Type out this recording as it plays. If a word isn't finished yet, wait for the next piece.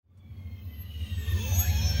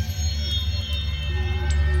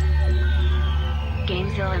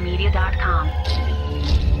GameZillaMedia.com.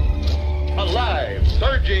 Alive,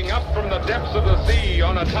 surging up from the depths of the sea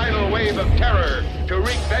on a tidal wave of terror to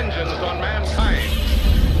wreak vengeance on mankind.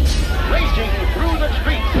 Raging through the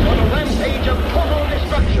streets on a rampage of total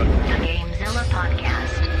destruction. The GameZilla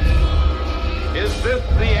Podcast. Is this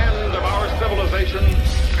the end of our civilization?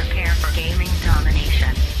 Prepare for gaming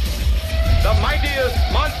domination. The mightiest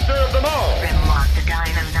monster of them all. Grimlock the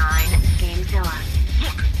Dino 9, GameZilla.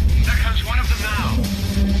 Look, there comes one of them now.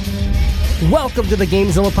 Welcome to the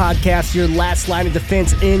GameZilla Podcast, your last line of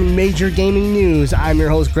defense in major gaming news. I'm your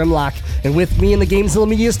host, Grimlock, and with me in the GameZilla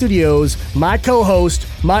Media Studios, my co-host,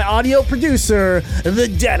 my audio producer, the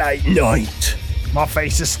Deadite Knight. My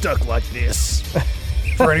face is stuck like this.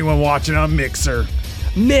 For anyone watching on Mixer.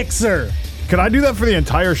 Mixer! Could I do that for the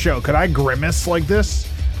entire show? Could I grimace like this?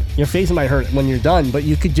 Your face might hurt when you're done, but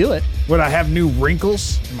you could do it. Would I have new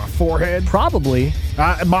wrinkles in my forehead? Probably.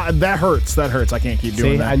 That hurts. That hurts. I can't keep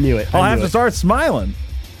doing that. I knew it. I'll have to start smiling.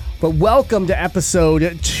 But welcome to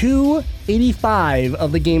episode 285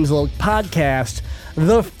 of the GameZilla Podcast,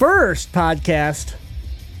 the first podcast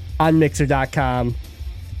on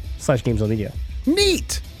Mixer.com/GameZilla Media.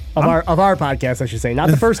 Neat. Of our podcast, I should say. Not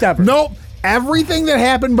the first ever. Nope. Everything that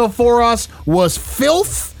happened before us was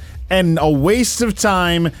filth and a waste of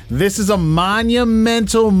time. This is a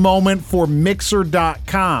monumental moment for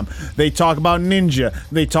Mixer.com. They talk about Ninja.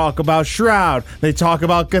 They talk about Shroud. They talk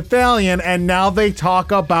about Cathalion. And now they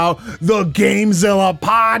talk about the GameZilla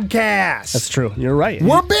Podcast. That's true. You're right.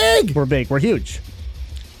 We're big. We're big. We're huge.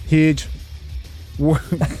 Huge.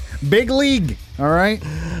 Big league. All right.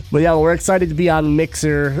 But yeah, we're excited to be on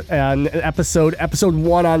Mixer and episode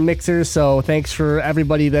 1 on Mixer. So thanks for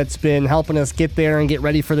everybody that's been helping us get there and get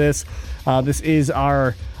ready for this. This is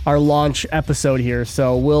our launch episode here.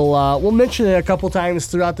 So we'll mention it a couple times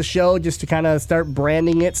throughout the show just to kind of start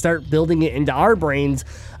branding it, start building it into our brains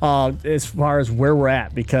as far as where we're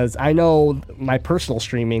at. Because I know my personal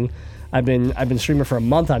streaming, I've been streaming for a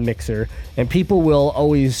month on Mixer, and people will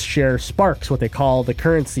always share sparks, what they call the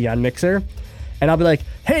currency on Mixer. And I'll be like,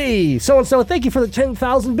 hey, so-and-so, thank you for the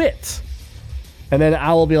 10,000 bits. And then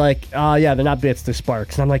I will be like, yeah, they're not bits, they're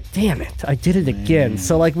sparks. And I'm like, damn it, I did it again.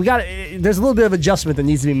 So, like, there's a little bit of adjustment that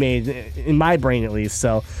needs to be made, in my brain at least.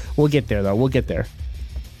 So we'll get there, though. We'll get there.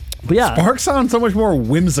 But yeah. Sparks sound so much more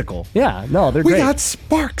whimsical. Yeah, no, they're great. We got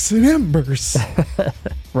sparks and embers.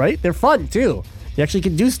 Right? They're fun, too. You actually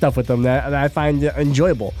can do stuff with them that I find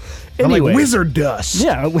enjoyable. Anyway. I'm like wizard dust.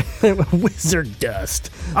 Yeah, wizard dust.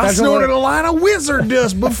 I snorted a line of wizard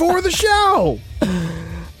dust before the show.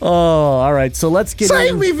 Oh, all right. So let's get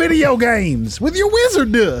Save me video games with your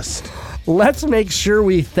wizard dust. Let's make sure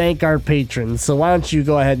we thank our patrons. So why don't you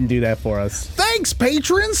go ahead and do that for us? Thanks,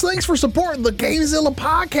 patrons. Thanks for supporting the GameZilla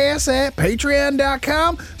Podcast at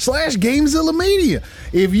patreon.com/GameZilla Media.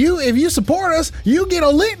 If you support us, you get a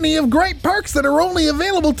litany of great perks that are only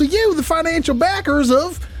available to you, the financial backers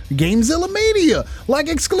of GameZilla Media, like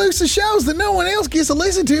exclusive shows that no one else gets to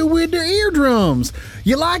listen to with their eardrums.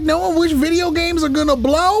 You like knowing which video games are gonna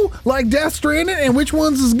blow, like Death Stranding, and which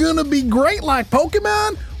ones is gonna be great, like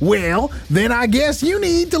Pokemon? Well, then I guess you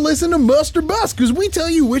need to listen to Must or Bust, because we tell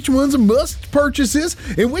you which ones are must purchases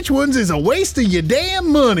and which ones is a waste of your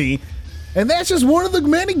damn money. And that's just one of the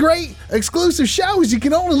many great exclusive shows you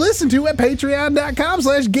can only listen to at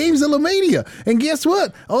patreon.com/GameZilla Media. And guess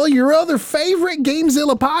what? All your other favorite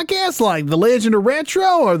GameZilla podcasts like The Legend of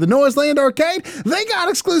Retro or The Noiseland Arcade, they got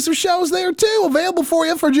exclusive shows there too, available for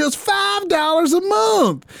you for just $5 a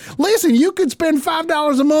month. Listen, you could spend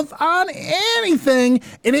 $5 a month on anything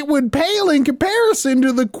and it would pale in comparison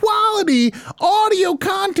to the quality audio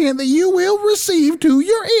content that you will receive to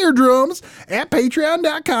your eardrums at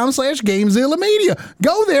patreon.com/GameZilla Media.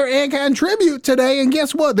 Go there and contribute today, and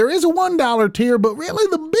guess what? There is a $1 tier, but really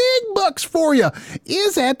the big bucks for you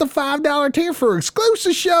is at the $5 tier for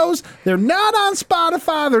exclusive shows. They're not on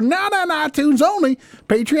Spotify. They're not on iTunes only.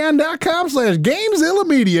 Patreon.com/GameZilla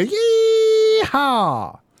Media.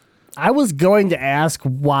 Yeehaw! I was going to ask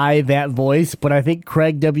why that voice, but I think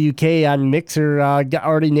Craig WK on Mixer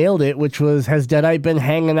already nailed it, which was, has Deadite been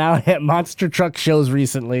hanging out at monster truck shows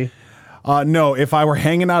recently? No, if I were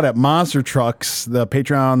hanging out at Monster Trucks, the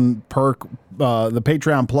Patreon perk, the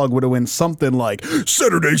Patreon plug would have went something like,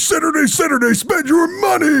 Saturday, spend your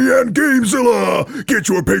money at GameZilla. Get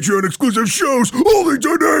your Patreon exclusive shows only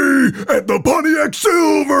today at the Pontiac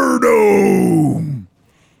Silverdome.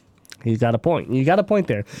 He's got a point. You got a point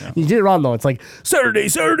there. Yeah. You did it wrong, though. It's like Saturday,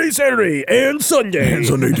 and Sunday. And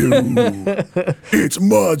Sunday, too. It's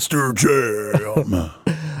Monster Jam.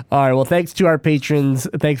 All right, well, thanks to our patrons.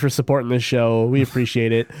 Thanks for supporting this show. We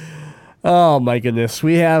appreciate it. Oh, my goodness.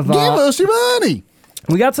 We have... Give us your money.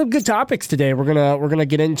 We got some good topics today. We're gonna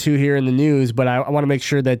get into here in the news, but I want to make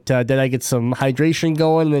sure that I get some hydration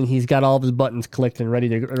going, and then he's got all of his buttons clicked and ready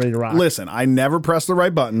to rock. Listen, I never press the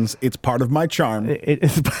right buttons. It's part of my charm. It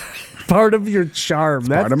is part of your charm.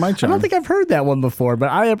 That's part of my charm. I don't think I've heard that one before, but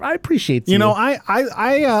I appreciate you. You know,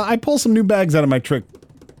 I pull some new bags out of my trick.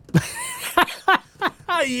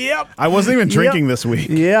 Yep. I wasn't even drinking this week.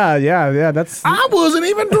 Yeah. That's I wasn't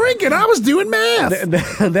even drinking. I was doing math.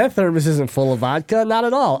 that thermos isn't full of vodka. Not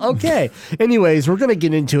at all. Okay. Anyways, we're gonna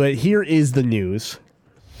get into it. Here is the news.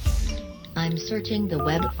 I'm searching the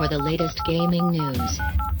web for the latest gaming news.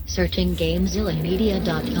 Searching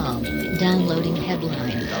GameZillaMedia.com. Downloading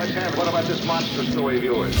headline. Alexander, what about this monster story of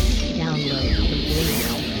yours? Download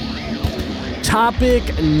complete.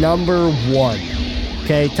 Topic number 1.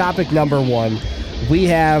 Okay, topic number 1. We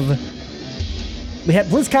had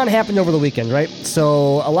BlizzCon happened over the weekend, right?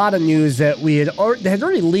 So a lot of news that had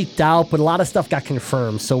already leaked out, but a lot of stuff got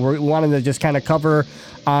confirmed. So we wanted to just kind of cover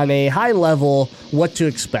on a high level what to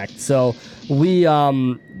expect. So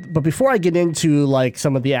but before I get into like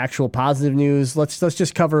some of the actual positive news, let's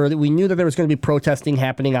just cover that we knew that there was going to be protesting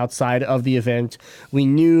happening outside of the event. We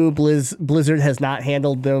knew Blizzard has not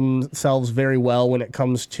handled themselves very well when it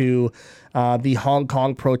comes to the Hong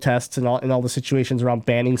Kong protests and all the situations around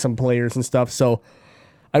banning some players and stuff. So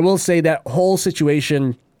I will say that whole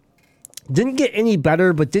situation didn't get any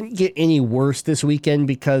better, but didn't get any worse this weekend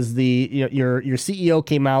because your CEO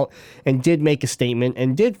came out and did make a statement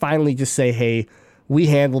and did finally just say, "Hey, we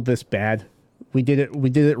handled this bad. We did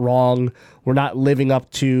it wrong. We're not living up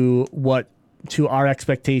to our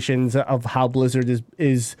expectations of how Blizzard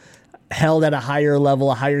is held at a higher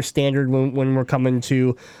level, a higher standard when we're coming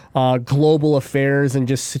to global affairs and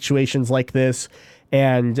just situations like this."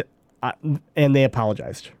 And they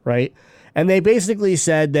apologized, right? And they basically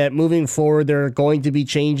said that moving forward, there are going to be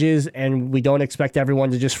changes, and we don't expect everyone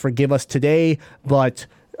to just forgive us today, but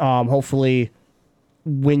hopefully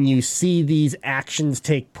when you see these actions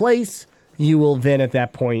take place, you will then at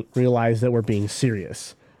that point realize that we're being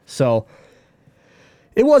serious. So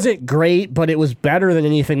it wasn't great, but it was better than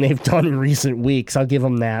anything they've done in recent weeks. I'll give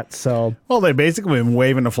them that. So, well, they've basically been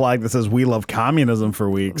waving a flag that says "We love communism" for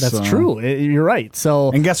weeks. That's true. You're right.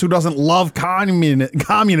 So, and guess who doesn't love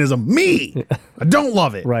communism? Me. I don't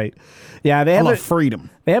love it. Right. Yeah, I love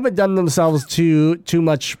freedom. They haven't done themselves too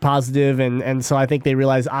much positive, and so I think they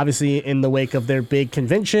realized, obviously, in the wake of their big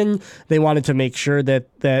convention, they wanted to make sure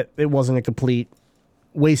that it wasn't a complete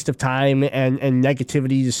waste of time and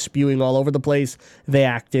negativity just spewing all over the place. They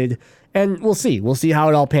acted, and we'll see how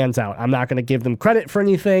it all pans out. I'm not going to give them credit for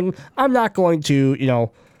anything. I'm not going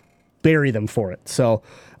to bury them for it. So,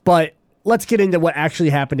 but let's get into what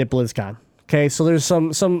actually happened at BlizzCon. Okay, so there's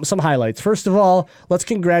some highlights. First of all, let's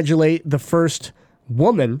congratulate the first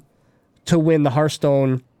woman to win the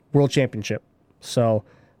Hearthstone World Championship. So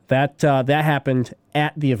that happened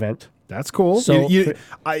at the event. That's cool. So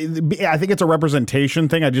I think it's a representation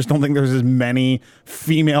thing. I just don't think there's as many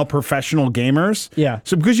female professional gamers. Yeah.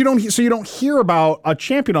 So because you don't hear about a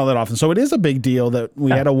champion all that often. So it is a big deal that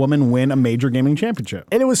we had a woman win a major gaming championship.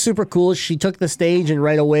 And it was super cool. She took the stage and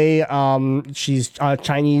right away, she's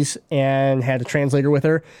Chinese and had a translator with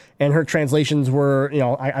her. And her translations were,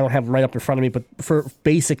 I don't have them right up in front of me, but for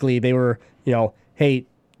basically they were, hey,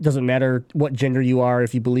 doesn't matter what gender you are.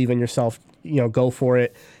 If you believe in yourself, go for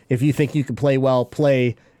it. If you think you can play well,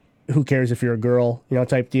 play. Who cares if you're a girl,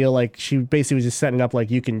 type deal. Like she basically was just setting it up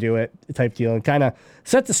like you can do it type deal, and kind of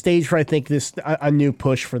set the stage for, I think, a new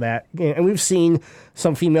push for that. And we've seen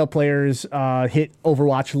some female players hit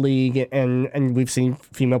Overwatch League, and we've seen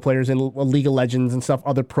female players in League of Legends and stuff,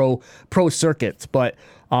 other pro circuits. But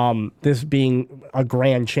this being a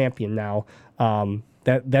grand champion now,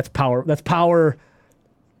 that's power. That's power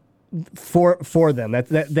for them.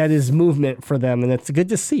 That is movement for them, and it's good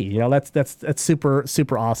to see. That's super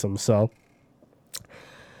super awesome. So,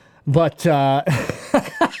 but yeah,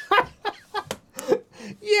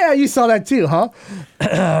 you saw that too, huh?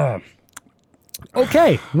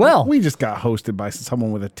 Okay, well, we just got hosted by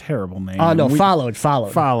someone with a terrible name. No, followed.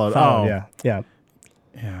 Oh, yeah.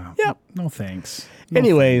 Yep. No thanks.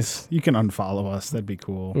 Anyways, you can unfollow us. That'd be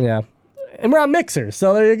cool. Yeah, and we're on Mixer,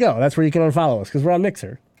 so there you go. That's where you can unfollow us because we're on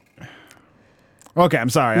Mixer. Okay, I'm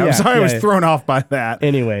sorry. I was thrown off by that.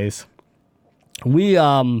 Anyways, we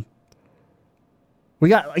got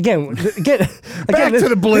again back to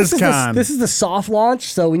the BlizzCon. This is the soft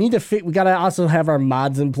launch, so we need to we gotta also have our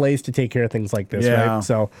mods in place to take care of things like this, right?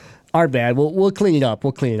 So our bad. We'll clean it up.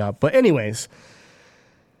 But anyways,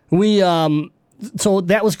 we so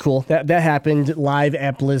that was cool. That happened live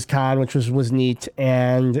at BlizzCon, which was neat.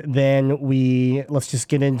 And then let's just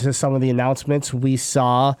get into some of the announcements. We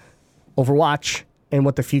saw Overwatch and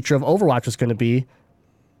what the future of Overwatch was going to be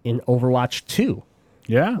in Overwatch 2.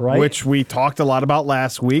 Yeah, right? Which we talked a lot about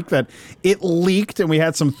last week, that it leaked and we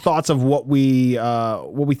had some thoughts of what we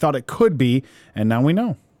thought it could be, and now we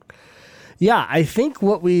know. Yeah, I think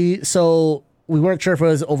we weren't sure if it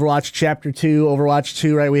was Overwatch Chapter 2, Overwatch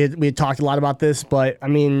 2, right? We had talked a lot about this, but I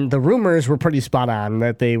mean, the rumors were pretty spot on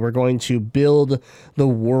that they were going to build the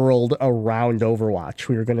world around Overwatch.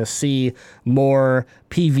 We were going to see more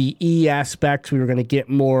PvE aspects. We were going to get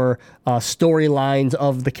more storylines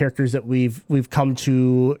of the characters that we've come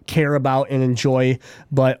to care about and enjoy.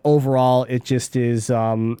 But overall, it just is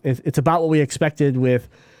it's about what we expected with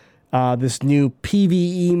this new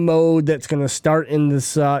PvE mode that's going to start in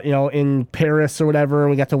this, in Paris or whatever.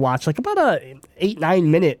 And we got to watch like about a 8-9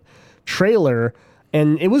 minute trailer,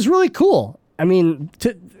 and it was really cool. I mean,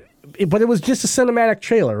 but it was just a cinematic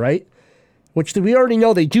trailer, right? Which we already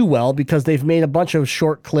know they do well because they've made a bunch of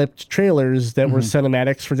short clipped trailers that were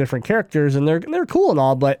cinematics for different characters, and they're cool and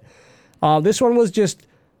all. But this one was just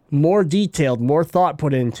more detailed, more thought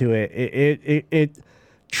put into it. It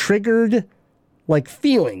triggered like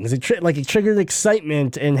feelings. It triggered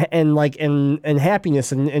excitement and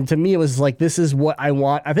happiness. And to me, it was like, this is what I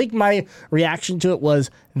want. I think my reaction to it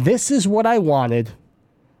was, this is what I wanted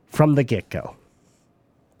from the get-go.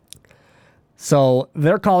 So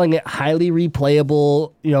they're calling it highly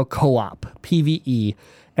replayable, co-op, PvE.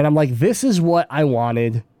 And I'm like, this is what I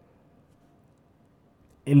wanted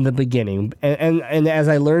in the beginning. And as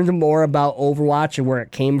I learned more about Overwatch and where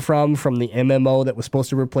it came from the MMO that was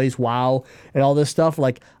supposed to replace WoW and all this stuff,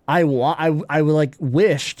 like I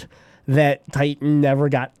wished that Titan never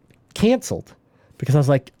got canceled, because I was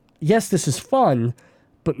like, yes, this is fun,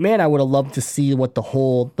 but man, I would have loved to see what the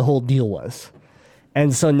whole deal was.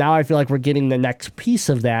 And so now I feel like we're getting the next piece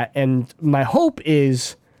of that, and my hope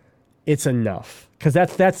is it's enough, because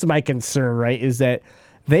that's my concern, right? Is that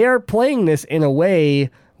they are playing this in a way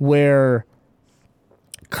where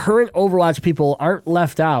current Overwatch people aren't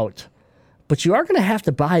left out, but you are going to have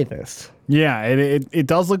to buy this. Yeah, it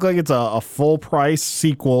does look like it's a full price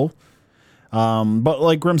sequel. But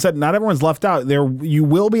like Grim said, not everyone's left out. You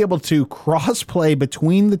will be able to cross play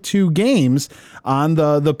between the two games on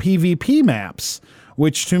the PvP maps,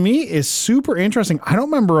 which to me is super interesting. I don't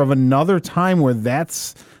remember of another time where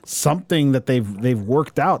that's something that they've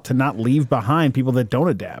worked out, to not leave behind people that don't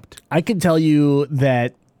adapt. I can tell you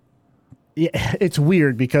that it's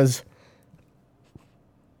weird, because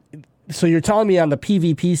so you're telling me on the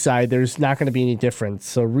PvP side there's not going to be any difference.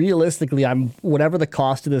 So realistically, whatever the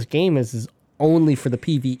cost of this game is only for the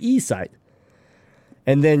PvE side.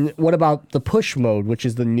 And then what about the push mode, which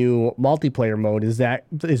is the new multiplayer mode? Is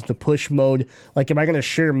the push mode, like, am I going to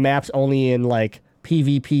share maps only in like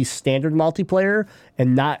PvP standard multiplayer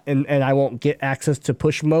and I won't get access to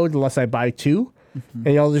push mode unless I buy 2? Mm-hmm.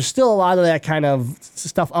 And there's still a lot of that kind of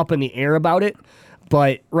stuff up in the air about it.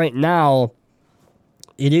 But right now,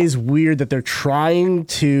 it is weird that they're trying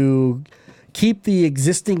to keep the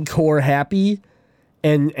existing core happy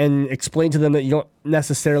and explain to them that you don't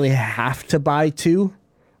necessarily have to buy 2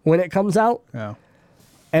 when it comes out. Yeah.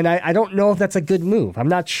 And I don't know if that's a good move. I'm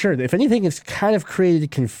not sure. If anything, it's kind of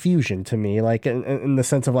created confusion to me, like in the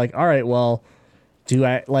sense of like, all right, well, do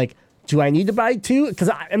I need to buy 2? Because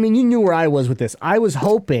I mean, you knew where I was with this. I was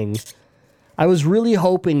really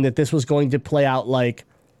hoping that this was going to play out like,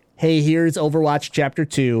 hey, here's Overwatch Chapter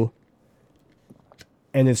 2,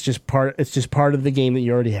 and it's just part of the game that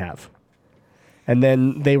you already have. And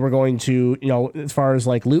then they were going to, as far as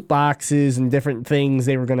like loot boxes and different things,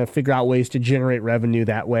 they were going to figure out ways to generate revenue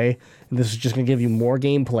that way. And this is just going to give you more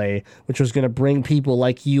gameplay, which was going to bring people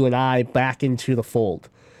like you and I back into the fold.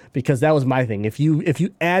 Because that was my thing. If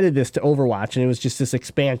you added this to Overwatch and it was just this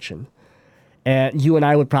expansion, and you and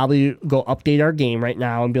I would probably go update our game right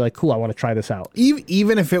now and be like, cool, I want to try this out.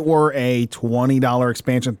 Even if it were a $20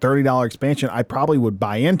 expansion, $30 expansion, I probably would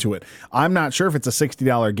buy into it. I'm not sure if it's a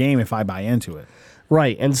 $60 game if I buy into it.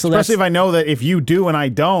 Right. And so especially if I know that if you do and I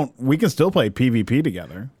don't, we can still play PvP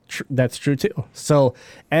together. That's true too. So,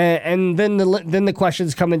 and then the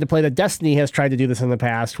questions come into play that Destiny has tried to do this in the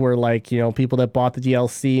past, where like, people that bought the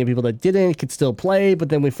DLC and people that didn't could still play, but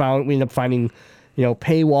then we ended up finding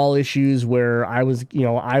paywall issues where I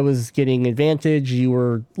was getting advantage. You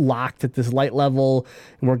were locked at this light level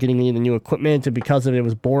and we're getting the new equipment. And because of it, it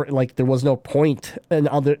was boring. Like there was no point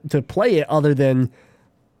to play it other than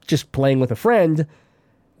just playing with a friend,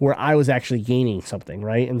 where I was actually gaining something.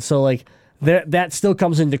 Right. And so like that still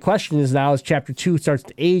comes into question is now as Chapter 2 starts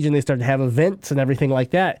to age and they start to have events and everything like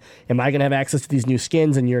that, am I going to have access to these new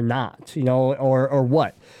skins and you're not, or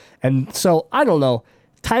what? And so, I don't know.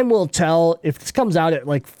 Time will tell. If this comes out at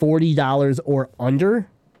like $40 or under,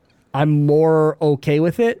 I'm more okay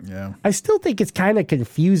with it. Yeah. I still think it's kind of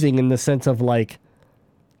confusing in the sense of like,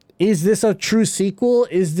 is this a true sequel?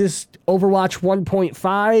 Is this Overwatch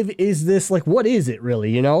 1.5? Is this like, what is it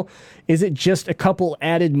really, Is it just a couple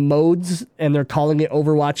added modes and they're calling it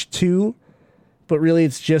Overwatch 2? But really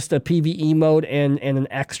it's just a PvE mode and an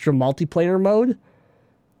extra multiplayer mode?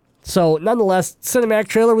 So nonetheless, cinematic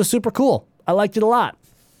trailer was super cool. I liked it a lot.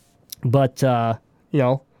 But,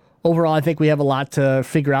 overall I think we have a lot to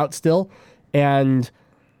figure out still. And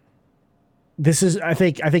this is, I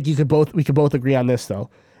think we could both agree on this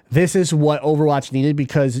though. This is what Overwatch needed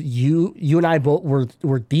because you and I both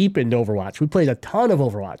were deep into Overwatch. We played a ton of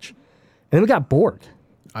Overwatch, and then we got bored.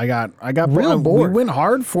 I got Real bored. We went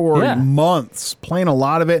hard for months playing a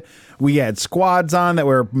lot of it. We had squads on that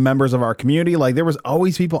were members of our community. Like there was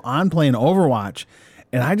always people on playing Overwatch,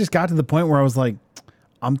 and I just got to the point where I was like,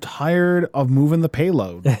 I'm tired of moving the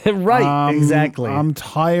payload. Right, exactly. I'm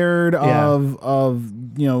tired of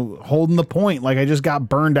holding the point. Like I just got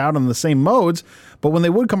burned out on the same modes. But when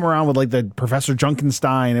they would come around with like the Professor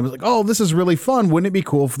Junkenstein, it was like, oh, this is really fun. Wouldn't it be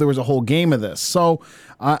cool if there was a whole game of this? So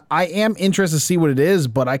I am interested to see what it is,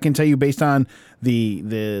 but I can tell you based on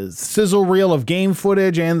the sizzle reel of game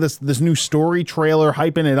footage and this new story trailer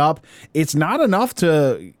hyping it up, it's not enough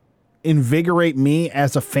to invigorate me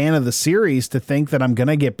as a fan of the series to think that I'm going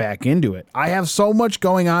to get back into it. I have so much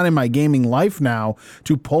going on in my gaming life now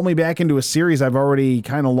to pull me back into a series I've already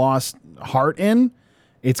kind of lost heart in.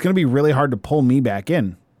 It's going to be really hard to pull me back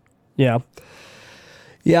in. Yeah.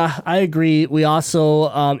 Yeah, I agree. We also,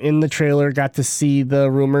 in the trailer, got to see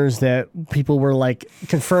the rumors that people were like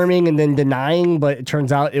confirming and then denying, but it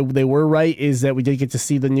turns out they were right, is that we did get to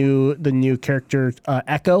see the new character,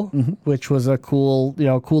 Echo, which was a cool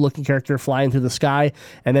looking character flying through the sky.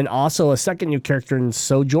 And then also a second new character in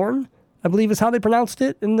Sojourn, I believe is how they pronounced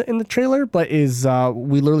it in the trailer, but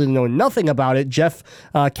we literally know nothing about it. Jeff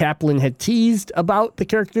Kaplan had teased about the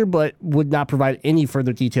character, but would not provide any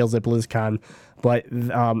further details at BlizzCon. But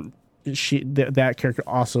that character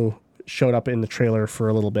also showed up in the trailer for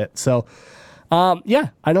a little bit. So, I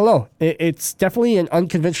don't know. It's definitely an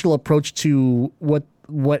unconventional approach to what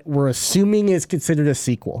we're assuming is considered a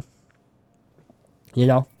sequel.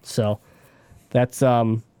 So that's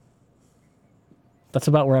about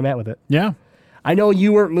where I'm at with it. Yeah. I know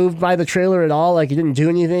you weren't moved by the trailer at all. Like, it didn't do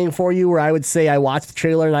anything for you, where I would say I watched the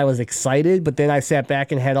trailer and I was excited, but then I sat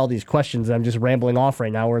back and had all these questions. And I'm just rambling off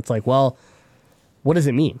right now where it's like, well, what does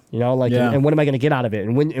it mean? And what am I going to get out of it?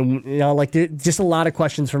 And just a lot of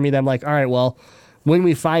questions for me that I'm like, all right, well, when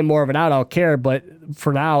we find more of it out, I'll care. But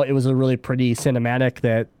for now, it was a really pretty cinematic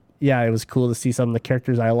that, it was cool to see some of the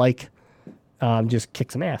characters I like just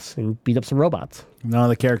kick some ass and beat up some robots. None of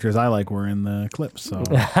the characters I like were in the clips, so.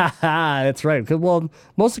 That's right. Well,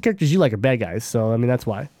 most of the characters you like are bad guys, so, that's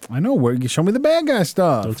why. I know. Show me the bad guy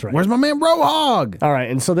stuff. That's right. Where's my man Rohog? All right,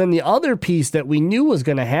 and so then the other piece that we knew was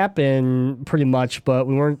going to happen pretty much, but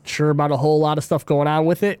we weren't sure about a whole lot of stuff going on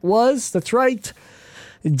with it that's right,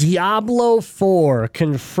 Diablo 4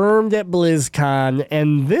 confirmed at BlizzCon,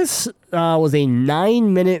 and this was a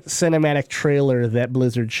 9-minute cinematic trailer that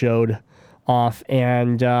Blizzard showed off,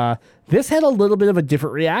 and this had a little bit of a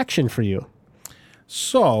different reaction for you.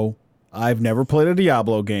 So, I've never played a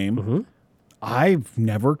Diablo game. Mm-hmm. I've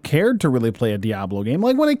never cared to really play a Diablo game.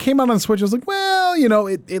 Like, when it came out on Switch, I was like, well,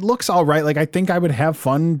 it looks all right. Like, I think I would have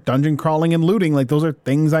fun dungeon crawling and looting. Like, those are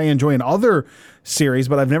things I enjoy in other series,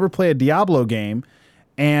 but I've never played a Diablo game.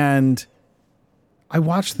 And I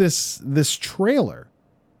watched this trailer,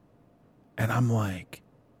 and I'm like,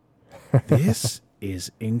 this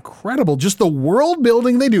is incredible. Just the world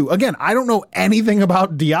building they do. Again, I don't know anything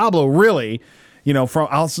about Diablo, really,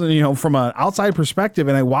 from an outside perspective.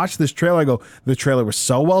 And I watched this trailer. I go, the trailer was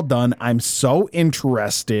so well done. I'm so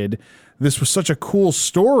interested. This was such a cool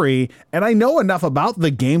story. And I know enough about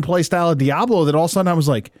the gameplay style of Diablo that all of a sudden I was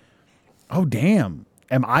like, oh, damn.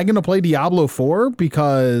 Am I going to play Diablo 4?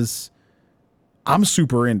 Because I'm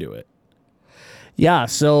super into it. Yeah,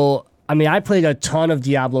 so I played a ton of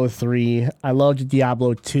Diablo 3. I loved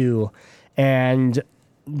Diablo 2. And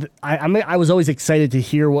I was always excited to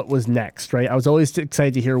hear what was next, right? I was always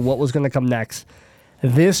excited to hear what was going to come next.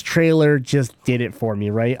 This trailer just did it for me,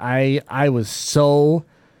 right? I was so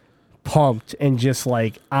pumped and just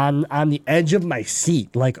like on the edge of my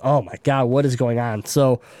seat. Like, oh my God, what is going on?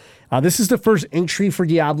 So This is the first entry for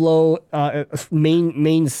Diablo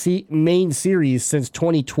main series since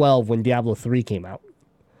 2012 when Diablo 3 came out.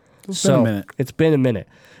 It's been a minute. It's been a minute.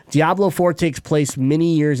 Diablo 4 takes place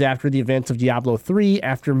many years after the events of Diablo 3,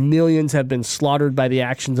 after millions have been slaughtered by the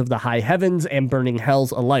actions of the high heavens and burning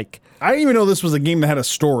hells alike. I didn't even know this was a game that had a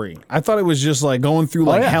story. I thought it was just like going through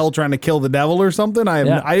hell trying to kill the devil or something. I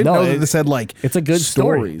didn't know that this had like it's a good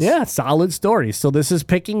stories. story. Yeah, solid story. So this is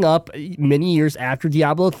picking up many years after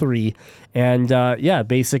Diablo 3, and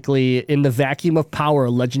basically in the vacuum of power,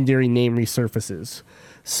 a legendary name resurfaces.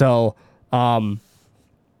 So.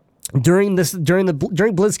 During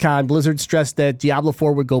BlizzCon, Blizzard stressed that Diablo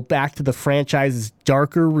 4 would go back to the franchise's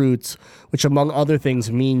darker roots, which among other things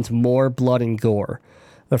means more blood and gore.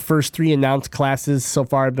 The first 3 announced classes so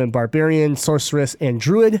far have been Barbarian, Sorceress, and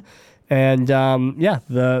Druid, and they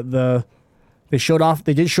did show off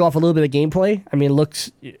a little bit of gameplay. I mean,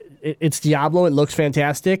 it's Diablo. It looks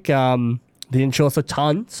fantastic. They didn't show us a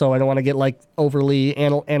ton, so I don't want to get like overly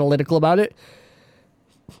analytical about it.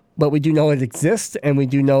 But we do know it exists, and we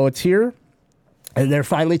do know it's here, and they're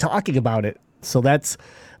finally talking about it. So that's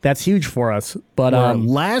huge for us. But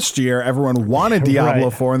last year, everyone wanted Diablo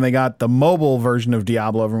Right. 4, and they got the mobile version of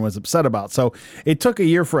Diablo everyone was upset about. So it took a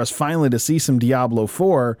year for us finally to see some Diablo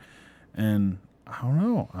 4, and I don't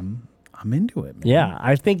know. I'm into it, man. yeah,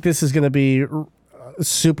 I think this is going to be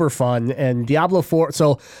super fun. And Diablo 4,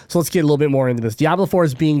 so let's get a little bit more into this. Diablo 4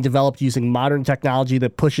 is being developed using modern technology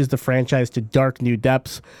that pushes the franchise to dark new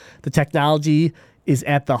depths. The technology is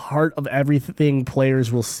at the heart of everything players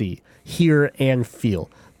will see, hear, and feel.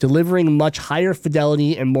 Delivering much higher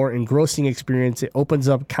fidelity and more engrossing experience, it opens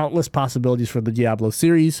up countless possibilities for the Diablo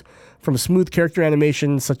series, from smooth character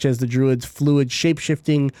animations such as the Druid's fluid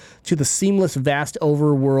shapeshifting to the seamless vast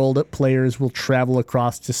overworld players will travel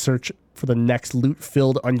across to search for the next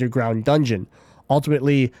loot-filled underground dungeon.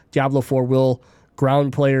 Ultimately, Diablo 4 will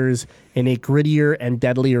ground players in a grittier and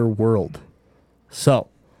deadlier world. So,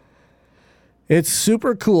 it's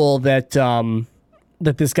super cool that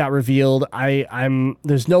that this got revealed.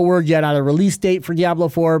 There's no word yet on a release date for Diablo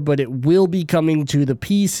 4, but it will be coming to the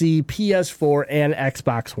PC, PS4, and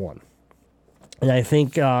Xbox One. And I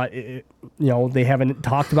think they haven't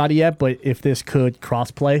talked about it yet, but if this could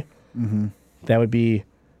crossplay, that would be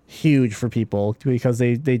huge for people because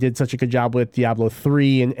they did such a good job with Diablo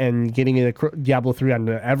 3 and getting Diablo 3 on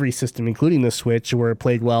every system, including the Switch, where it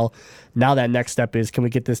played well. Now that next step is, can we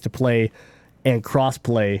get this to play and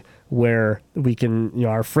cross-play where we can,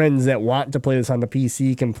 our friends that want to play this on the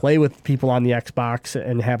PC can play with people on the Xbox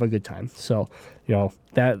and have a good time. So,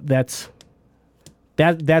 that's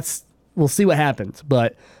we'll see what happens,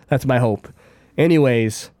 but that's my hope.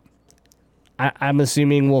 Anyways, I'm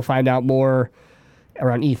assuming we'll find out more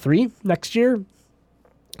around E3 next year.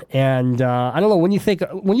 And I don't know, when you think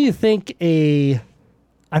I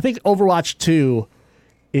think Overwatch 2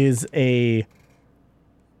 is I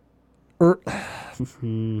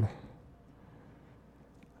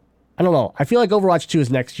don't know. I feel like Overwatch 2 is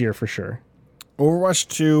next year for sure. Overwatch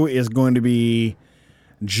 2 is going to be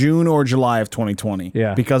June or July of 2020.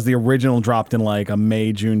 Yeah. Because the original dropped in like a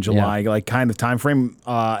May, June, July, like kind of time frame.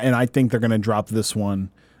 And I think they're going to drop this one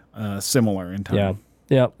similar in time. Yeah.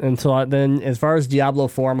 Yeah. And so then as far as Diablo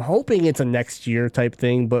 4, I'm hoping it's a next year type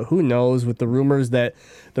thing, but who knows, with the rumors that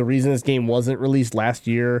the reason this game wasn't released last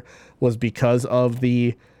year was because of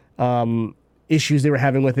the issues they were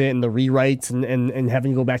having with it and the rewrites and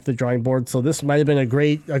having to go back to the drawing board. So this might have been a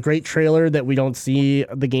great trailer that we don't see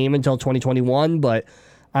the game until 2021, but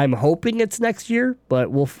I'm hoping it's next year.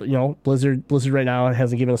 But we'll, Blizzard right now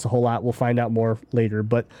hasn't given us a whole lot. We'll find out more later.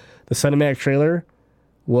 But the cinematic trailer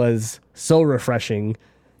was so refreshing,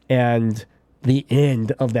 and the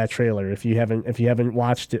end of that trailer, if you haven't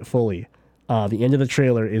watched it fully, the end of the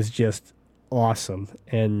trailer is just awesome.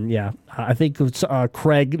 And yeah, I think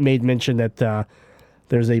Craig made mention that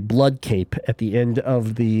there's a blood cape at the end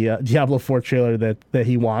of the Diablo 4 trailer that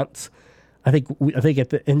he wants. I think at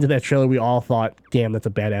the end of that trailer we all thought, "Damn, that's a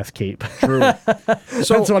badass cape." True.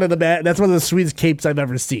 So that's one of the sweetest capes I've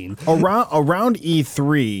ever seen. Around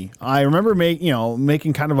E3, I remember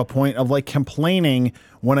making kind of a point of like complaining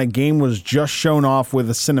when a game was just shown off with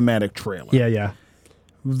a cinematic trailer. Yeah.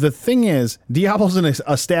 The thing is, Diablo's an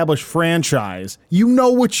established franchise. You know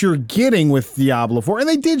what you're getting with Diablo 4. And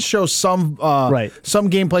they did show some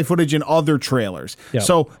gameplay footage in other trailers. Yep.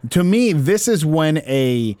 So to me, this is when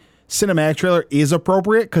a cinematic trailer is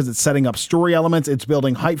appropriate because it's setting up story elements. It's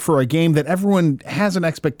building hype for a game that everyone has an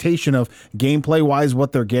expectation of gameplay-wise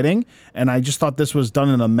what they're getting. And I just thought this was done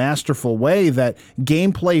in a masterful way that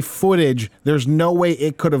gameplay footage, there's no way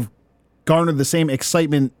it could have garnered the same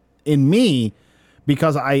excitement in me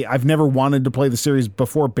because I've never wanted to play the series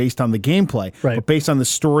before based on the gameplay. Right. But based on the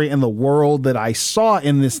story and the world that I saw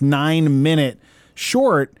in this 9-minute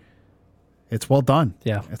short, it's well done.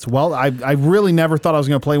 Yeah. It's well. I really never thought I was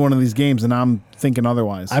going to play one of these games, and I'm thinking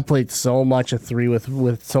otherwise. I played so much of 3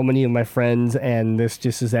 with so many of my friends, and this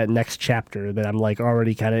just is that next chapter that I'm like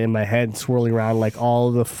already kind of in my head swirling around, like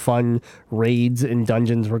all the fun raids and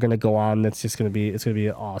dungeons we're going to go on. That's just going to be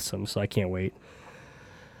awesome. So I can't wait.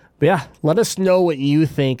 But yeah, let us know what you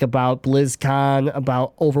think about BlizzCon,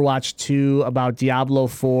 about Overwatch 2, about Diablo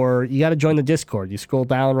 4. You got to join the Discord. You scroll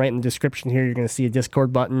down right in the description here. You're going to see a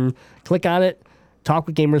Discord button. Click on it. Talk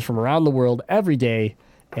with gamers from around the world every day.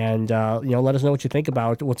 And, let us know what you think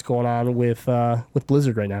about what's going on with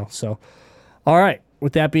Blizzard right now. So, all right.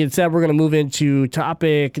 With that being said, we're going to move into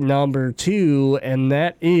topic number 2, and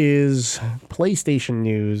that is PlayStation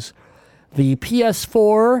news. The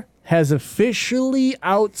PS4 has officially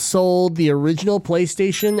outsold the original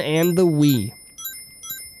PlayStation and the Wii.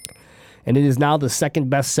 And it is now the second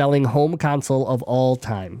best-selling home console of all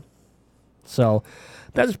time. So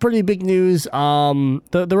that's pretty big news.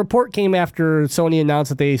 The report came after Sony announced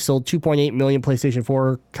that they sold 2.8 million PlayStation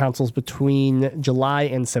 4 consoles between July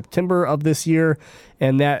and September of this year.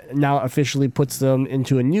 And that now officially puts them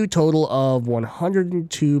into a new total of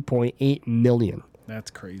 102.8 million.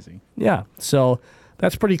 That's crazy. Yeah, so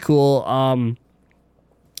that's pretty cool.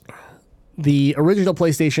 The original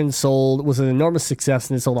PlayStation was an enormous success,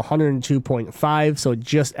 and it sold 102.5, so it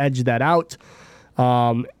just edged that out.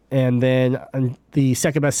 And then the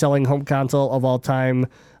second best-selling home console of all time,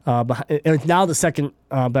 it's now the second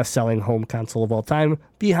best-selling home console of all time,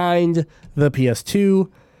 behind the PS2,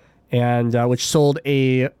 and which sold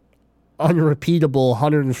a unrepeatable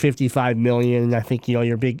 155 million. I think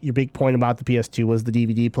your big point about the PS2 was the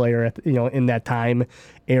DVD player. In that time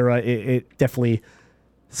era, it definitely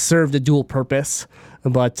served a dual purpose.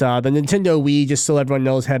 But the Nintendo Wii, just so everyone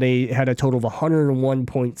knows, had a total of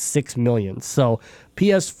 101.6 million. So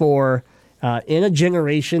PS4, in a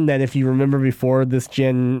generation that, if you remember before this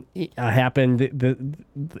gen happened,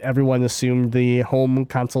 everyone assumed the home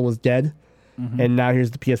console was dead, and now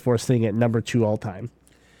here's the PS4 sitting at number 2 all time.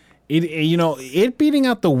 It beating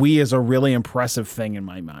out the Wii is a really impressive thing in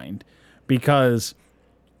my mind, because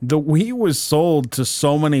the Wii was sold to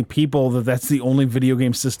so many people that's the only video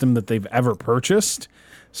game system that they've ever purchased.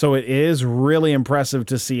 So it is really impressive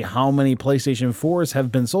to see how many PlayStation 4s have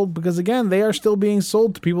been sold, because again, they are still being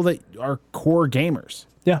sold to people that are core gamers.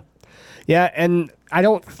 Yeah, and I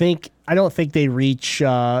don't think they reach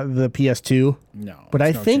the PS2. No, but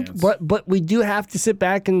I no think, chance. but we do have to sit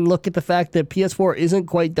back and look at the fact that PS4 isn't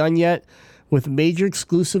quite done yet, with major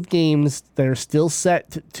exclusive games that are still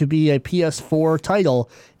set to be a PS4 title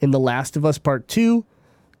in The Last of Us Part 2,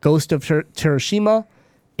 Ghost of Tsushima,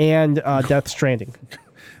 and Death Stranding.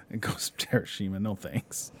 Ghost of Tsushima, no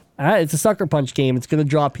thanks. It's a sucker punch game. It's going to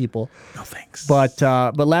draw people. No thanks. But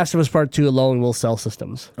Last of Us Part 2 alone will sell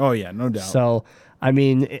systems. Oh yeah, no doubt. So, I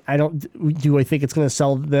mean, do I think it's going to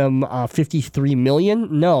sell them 53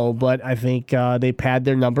 million? No, but I think they pad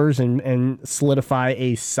their numbers and solidify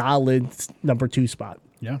a solid number 2 spot.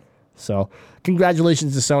 Yeah. So,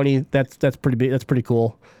 congratulations to Sony. That's pretty big. That's pretty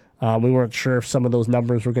cool. We weren't sure if some of those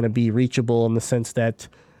numbers were going to be reachable, in the sense that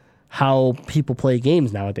how people play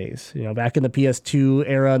games nowadays. Back in the PS2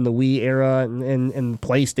 era and the Wii era and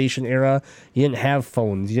PlayStation era, you didn't have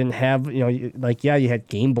phones. You didn't have, you had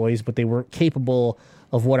Game Boys, but they weren't capable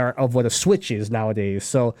of what a Switch is nowadays.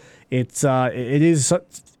 So it is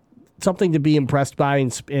something to be impressed by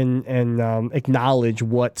and acknowledge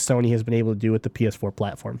what Sony has been able to do with the PS4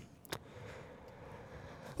 platform.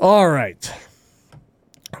 All right.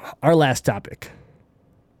 Our last topic,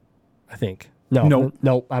 I think.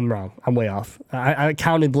 No, I'm wrong. I'm way off. I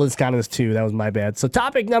counted BlizzCon as 2. That was my bad. So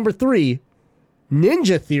topic number 3,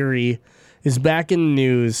 Ninja Theory is back in the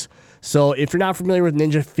news. So if you're not familiar with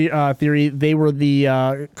Ninja Theory, they were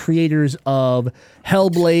the creators of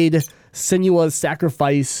Hellblade: Senua's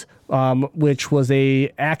Sacrifice, which was a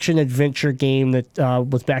action-adventure game that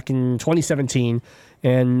was back in 2017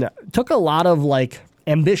 and took a lot of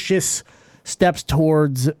ambitious steps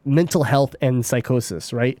towards mental health and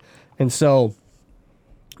psychosis, right? And so,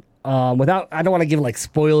 I don't want to give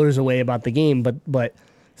spoilers away about the game, but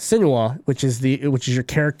Senua, which is your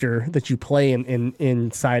character that you play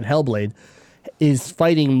inside Hellblade, is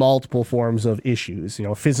fighting multiple forms of issues,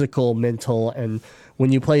 physical, mental, and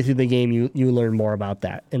when you play through the game, you learn more about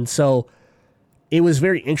that. And so, it was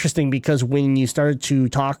very interesting, because when we started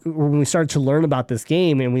to learn about this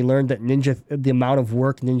game, and we learned that the amount of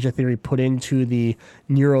work Ninja Theory put into the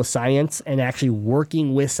neuroscience and actually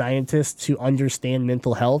working with scientists to understand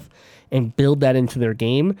mental health, and build that into their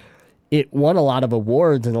game, it won a lot of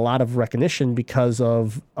awards and a lot of recognition because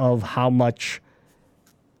of how much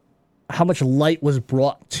light was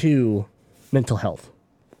brought to mental health.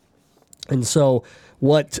 And so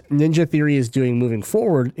what Ninja Theory is doing moving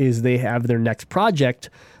forward is they have their next project,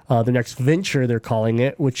 their next venture, they're calling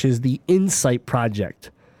it, which is the Insight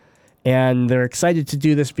Project. And they're excited to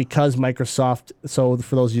do this because Microsoft, so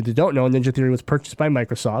for those of you that don't know, Ninja Theory was purchased by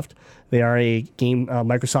Microsoft. They are a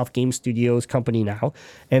Microsoft Game Studios company now.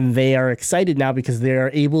 And they are excited now because they are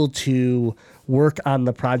able to work on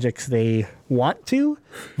the projects they want to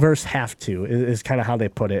versus have to, is kind of how they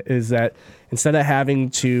put it, is that instead of having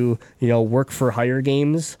to, work for hire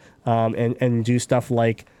games and do stuff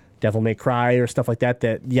like Devil May Cry or stuff like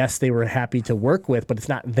that, yes, they were happy to work with, but it's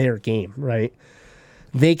not their game, right?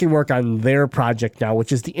 They can work on their project now,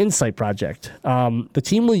 which is the Insight Project. The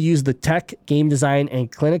team will use the tech, game design,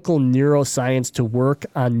 and clinical neuroscience to work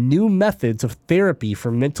on new methods of therapy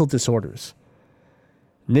for mental disorders.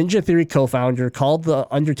 Ninja Theory co-founder called the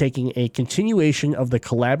undertaking a continuation of the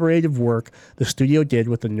collaborative work the studio did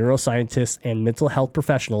with the neuroscientists and mental health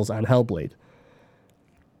professionals on Hellblade.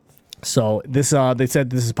 So this, they said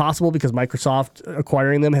this is possible because Microsoft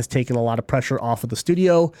acquiring them has taken a lot of pressure off of the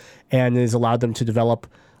studio and has allowed them to develop,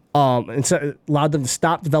 allowed them to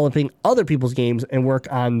stop developing other people's games and work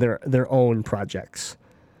on their own projects.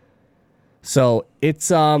 So it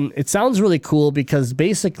sounds really cool because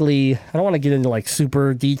basically, I don't want to get into like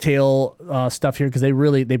super detail stuff here because they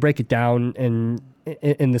break it down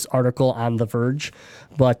in this article on The Verge,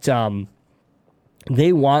 but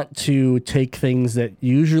they want to take things that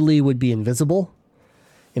usually would be invisible,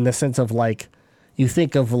 in the sense of like, you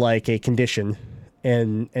think of like a condition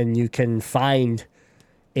and you can find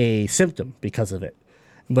a symptom because of it.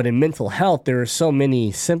 But in mental health, there are so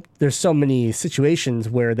many situations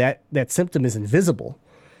where that symptom is invisible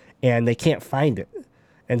and they can't find it.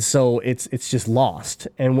 And so it's just lost.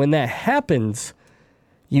 And when that happens,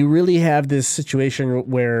 you really have this situation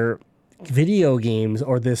where video games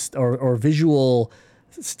or visual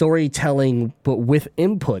storytelling, but with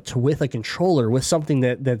input, with a controller, with something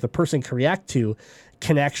that the person can react to,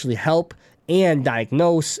 can actually help and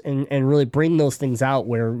diagnose and really bring those things out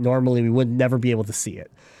where normally we would never be able to see it.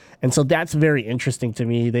 And so that's very interesting to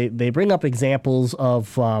me. They bring up examples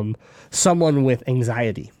of someone with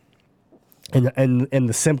anxiety and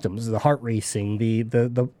the symptoms, the heart racing, the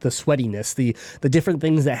sweatiness, the different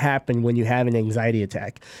things that happen when you have an anxiety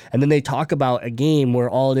attack. And then they talk about a game where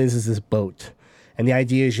all it is this boat. And the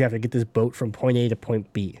idea is you have to get this boat from point A to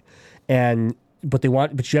point B. But you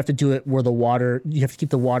have to do it where you have to keep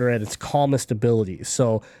the water at its calmest ability.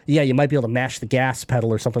 So yeah, you might be able to mash the gas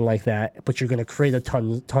pedal or something like that, but you're going to create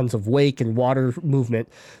tons of wake and water movement.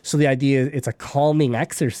 So the idea is it's a calming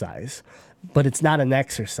exercise, but it's not an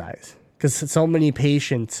exercise. Because so many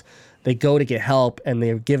patients, they go to get help and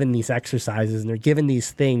they're given these exercises and they're given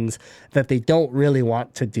these things that they don't really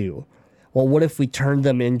want to do. Well, what if we turn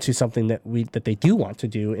them into something that they do want to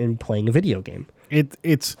do in playing a video game?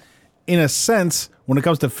 It's in a sense, when it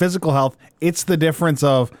comes to physical health, it's the difference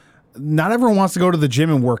of not everyone wants to go to the gym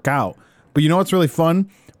and work out. But you know what's really fun?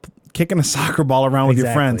 Kicking a soccer ball around with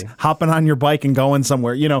your friends, hopping on your bike and going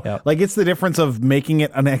somewhere, like it's the difference of making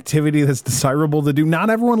it an activity that's desirable to do. Not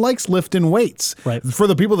everyone likes lifting weights. Right. For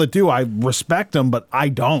the people that do, I respect them, but I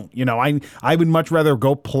don't. I would much rather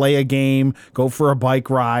go play a game, go for a bike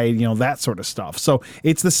ride, that sort of stuff. So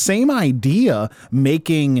it's the same idea,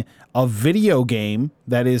 making a video game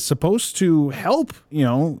that is supposed to help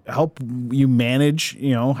you manage,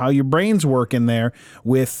 how your brains work in there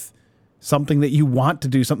with something that you want to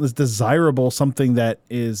do, something that's desirable, something that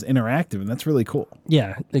is interactive, and that's really cool.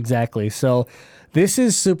 Yeah, exactly. So this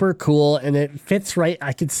is super cool, and it fits right.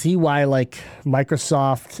 I could see why, like,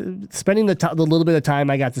 Microsoft, spending the little bit of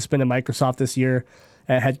time I got to spend at Microsoft this year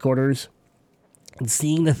at headquarters, and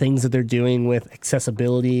seeing the things that they're doing with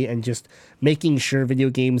accessibility and just making sure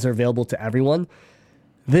video games are available to everyone.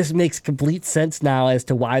 This makes complete sense now as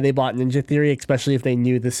to why they bought Ninja Theory, especially if they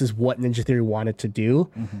knew this is what Ninja Theory wanted to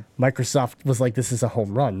do. Mm-hmm. Microsoft was like, this is a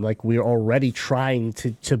home run. Like, we're already trying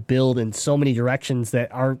to build in so many directions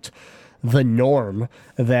that aren't the norm,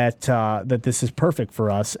 that this is perfect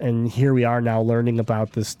for us. And here we are now learning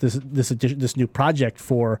about this new project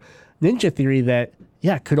for Ninja Theory that,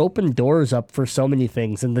 could open doors up for so many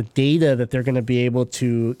things. And the data that they're going to be able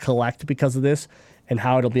to collect because of this, and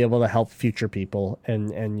how it'll be able to help future people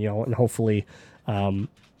and hopefully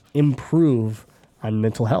improve on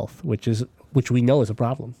mental health, which we know is a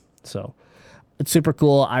problem. So it's super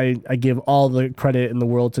cool. I give all the credit in the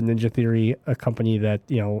world to Ninja Theory, a company that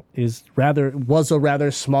was a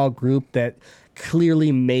rather small group that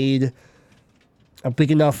clearly made a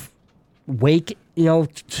big enough wake,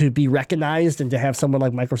 to be recognized, and to have someone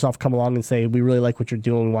like Microsoft come along and say, we really like what you're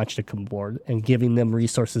doing, we want you to come aboard, and giving them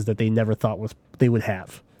resources that they never thought they would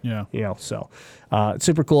have. Yeah. So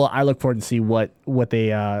super cool. I look forward to see what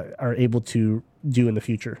they are able to do in the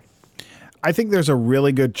future. I think there's a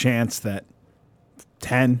really good chance that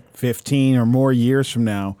 10, 15 or more years from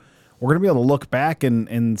now, we're going to be able to look back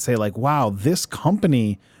and say like, wow, this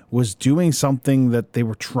company was doing something that they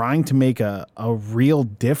were trying to make a real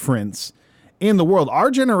difference in the world.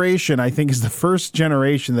 Our generation, I think, is the first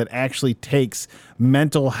generation that actually takes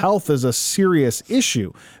mental health as a serious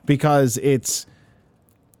issue, because it's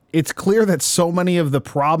clear that so many of the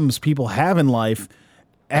problems people have in life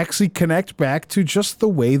actually connect back to just the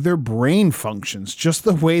way their brain functions, just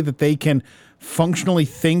the way that they can functionally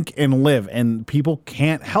think and live. And people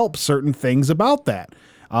can't help certain things about that.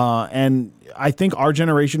 And I think our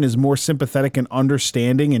generation is more sympathetic and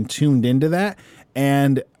understanding and tuned into that.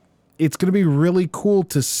 And it's going to be really cool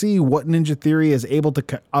to see what Ninja Theory is able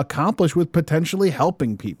to accomplish with potentially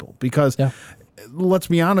helping people. Because let's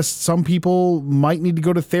be honest, some people might need to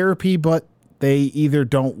go to therapy, but they either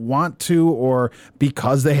don't want to, or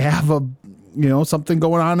because they have something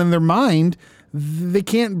going on in their mind, they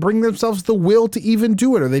can't bring themselves the will to even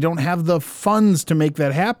do it, or they don't have the funds to make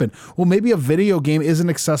that happen. Well, maybe a video game is an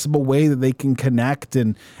accessible way that they can connect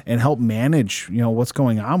and help manage, what's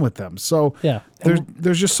going on with them. So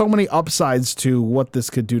there's just so many upsides to what this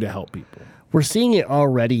could do to help people. We're seeing it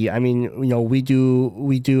already. I mean, we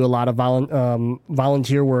do a lot of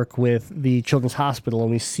volunteer work with the Children's Hospital,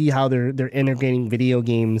 and we see how they're integrating video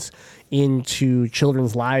games into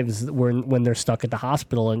children's lives when they're stuck at the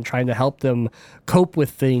hospital, and trying to help them cope with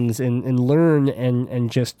things and learn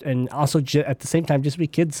and also at the same time just be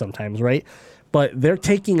kids sometimes, right? But they're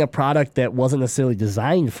taking a product that wasn't necessarily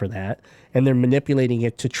designed for that, and they're manipulating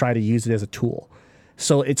it to try to use it as a tool.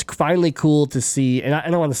 So it's finally cool to see, and I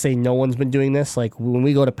don't want to say no one's been doing this. Like when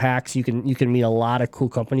we go to PAX, you can meet a lot of cool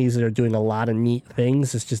companies that are doing a lot of neat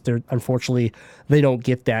things. It's just unfortunately they don't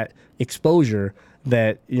get that exposure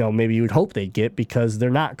that maybe you would hope they'd get, because they're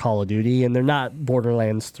not Call of Duty and they're not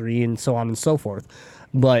Borderlands 3 and so on and so forth.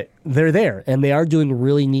 But they're there and they are doing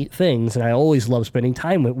really neat things, and I always love spending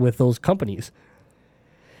time with those companies.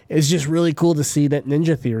 It's just really cool to see that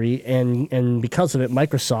Ninja Theory and because of it,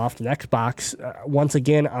 Microsoft and Xbox once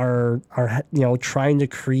again are trying to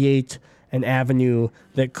create an avenue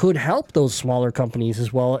that could help those smaller companies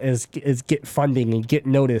as well as get funding and get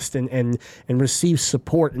noticed and receive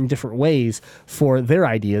support in different ways for their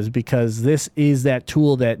ideas, because this is that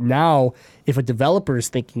tool that now, if a developer is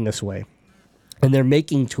thinking this way, and they're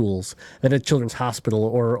making tools that a children's hospital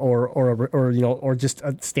or just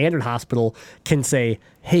a standard hospital can say,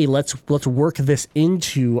 hey, let's work this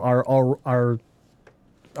into our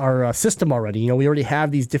system already. We already have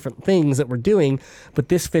these different things that we're doing, but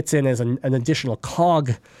this fits in as an additional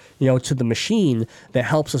cog, to the machine that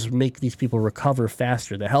helps us make these people recover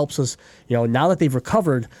faster. That helps us, now that they've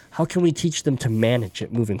recovered, how can we teach them to manage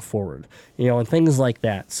it moving forward? And things like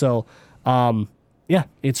that. So, yeah,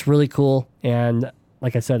 it's really cool, and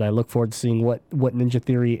like I said, I look forward to seeing what Ninja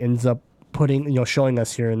Theory ends up showing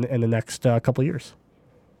us here in the next couple of years.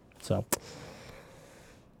 So,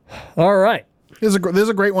 all right. This is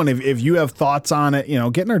a great one. If you have thoughts on it,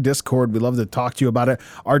 get in our Discord. We'd love to talk to you about it.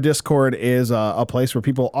 Our Discord is a place where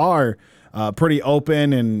people are pretty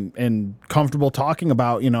open and comfortable talking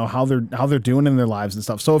about how they're doing in their lives and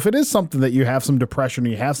stuff. So if it is something that you have some depression or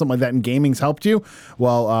you have something like that and gaming's helped you,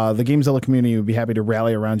 well, the Gamezilla community would be happy to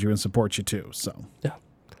rally around you and support you too. So yeah.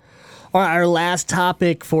 All right, our last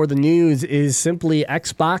topic for the news is simply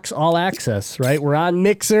Xbox All Access, right? We're on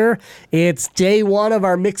Mixer. It's day one of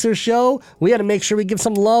our Mixer show. We got to make sure we give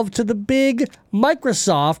some love to the big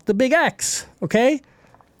Microsoft, the big X, okay?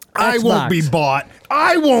 I won't be bought.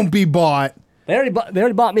 They already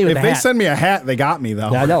bought me with a hat. If they send me a hat, they got me,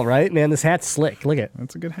 though. Yeah, I know, right? Man, this hat's slick. Look at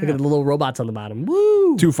That's a good hat. Look at the little robots on the bottom.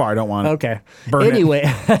 Woo! Too far. I don't want it. Okay. Burn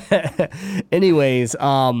it. Anyways,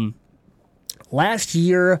 last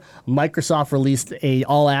year, Microsoft released a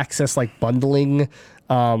all-access bundling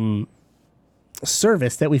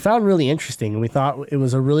service that we found really interesting, and we thought it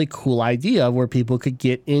was a really cool idea where people could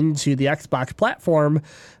get into the Xbox platform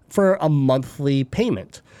for a monthly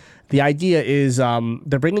payment. The idea is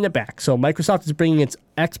they're bringing it back. So Microsoft is bringing its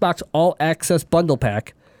Xbox All Access bundle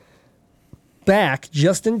pack back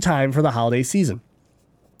just in time for the holiday season.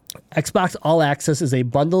 Xbox All Access is a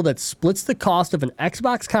bundle that splits the cost of an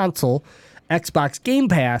Xbox console, Xbox Game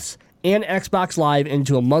Pass, and Xbox Live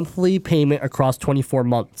into a monthly payment across 24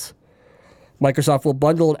 months. Microsoft will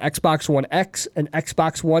bundle an Xbox One X, an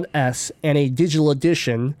Xbox One S, and a digital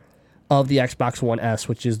edition of the Xbox One S,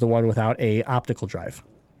 which is the one without a optical drive.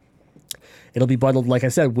 It'll be bundled, like I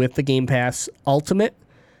said, with the Game Pass Ultimate,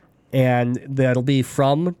 and that'll be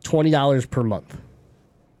from $20 per month.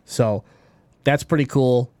 So that's pretty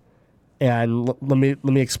cool. And let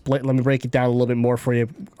me explain. Let me break it down a little bit more for you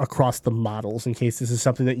across the models in case this is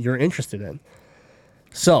something that you're interested in.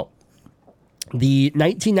 So, the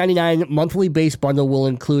 $19.99 monthly base bundle will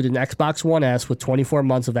include an Xbox One S with 24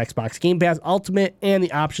 months of Xbox Game Pass Ultimate and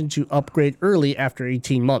the option to upgrade early after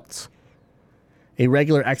 18 months. A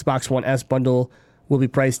regular Xbox One S bundle will be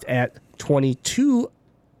priced at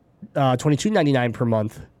 $22.99 per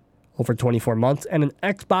month over 24 months, and an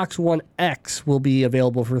Xbox One X will be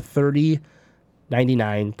available for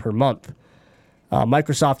 $30.99 per month.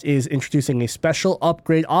 Microsoft is introducing a special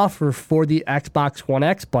upgrade offer for the Xbox One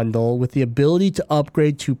X bundle with the ability to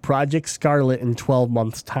upgrade to Project Scarlet in 12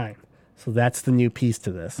 months' time. So that's the new piece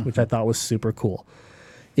to this, which I thought was super cool.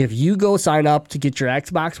 If you go sign up to get your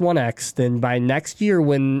Xbox One X, then by next year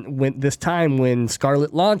when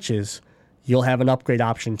Scarlet launches, you'll have an upgrade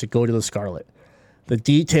option to go to the Scarlet. The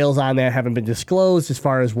details on that haven't been disclosed as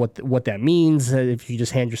far as what that means. If you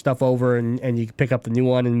just hand your stuff over and you pick up the new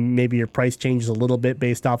one and maybe your price changes a little bit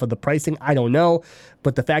based off of the pricing, I don't know.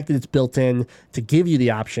 But the fact that it's built in to give you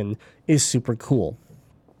the option is super cool.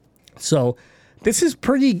 So this is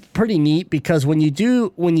pretty neat because when you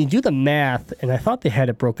do the math, and I thought they had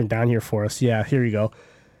it broken down here for us. Yeah, here you go.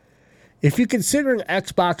 If you consider an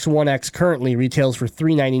Xbox One X currently retails for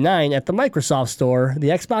 $399 at the Microsoft Store, the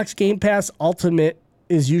Xbox Game Pass Ultimate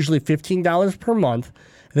is usually $15 per month.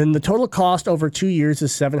 Then the total cost over 2 years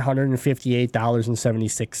is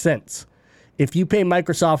 $758.76. If you pay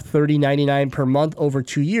Microsoft $30.99 per month over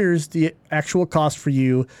 2 years, the actual cost for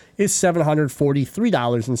you is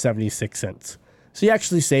 $743.76. So you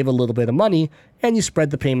actually save a little bit of money, and you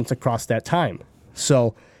spread the payments across that time.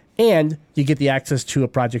 And you get the access to a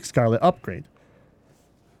Project Scarlet upgrade.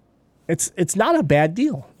 It's not a bad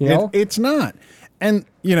deal, you know? It's not. And,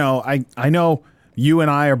 I know you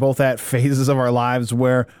and I are both at phases of our lives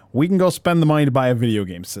where we can go spend the money to buy a video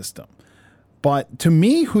game system. But to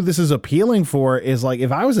me, who this is appealing for is like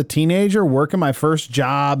if I was a teenager working my first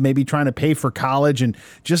job, maybe trying to pay for college and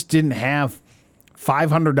just didn't have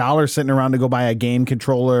 $500 sitting around to go buy a game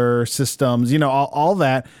controller, systems, all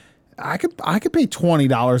that. I could pay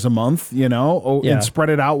 $20 a month, and spread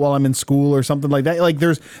it out while I'm in school or something like that. Like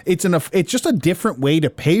it's just a different way to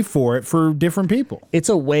pay for it for different people. It's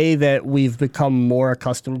a way that we've become more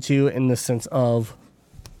accustomed to in the sense of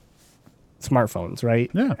smartphones, right?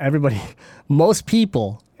 Yeah. Most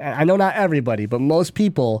people, I know not everybody, but most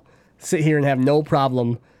people sit here and have no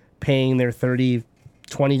problem paying their $20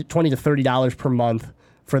 to $30 per month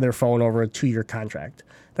for their phone over a 2-year contract.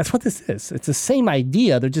 That's what this is. It's the same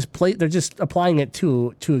idea. They're just applying it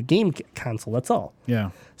to a game console. That's all.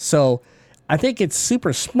 Yeah. So I think it's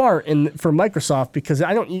super smart for Microsoft because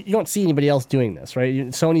you don't see anybody else doing this, right?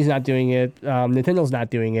 Sony's not doing it. Nintendo's not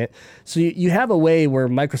doing it. So you have a way where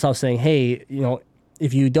Microsoft's saying, hey,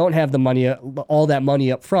 if you don't have the money, all that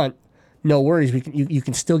money up front, no worries. You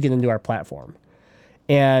can still get into our platform.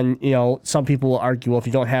 And, some people will argue, well, if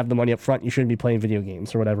you don't have the money up front, you shouldn't be playing video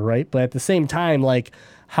games or whatever, right? But at the same time, like,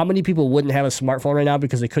 how many people wouldn't have a smartphone right now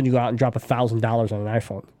because they couldn't go out and drop $1,000 on an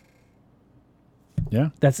iPhone? Yeah.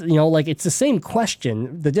 That's, it's the same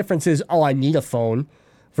question. The difference is, I need a phone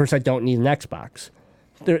versus I don't need an Xbox.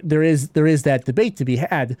 There is that debate to be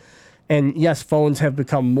had. And yes, phones have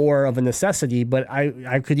become more of a necessity, but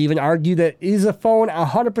I could even argue that is a phone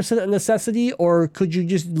 100% a necessity, or could you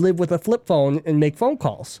just live with a flip phone and make phone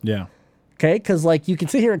calls? Yeah. Okay, because you can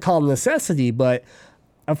sit here and call them necessity, but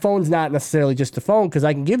a phone's not necessarily just a phone because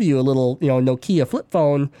I can give you a little, Nokia flip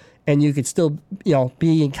phone, and you could still,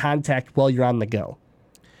 be in contact while you're on the go.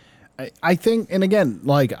 I think, and again,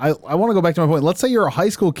 I want to go back to my point. Let's say you're a high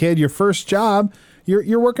school kid, your first job.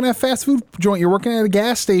 You're working at a fast food joint. You're working at a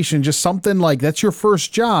gas station, just something like that's your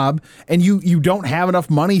first job, and you don't have enough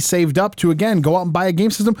money saved up to, again, go out and buy a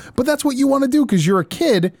game system. But that's what you want to do because you're a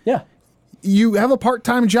kid. Yeah. You have a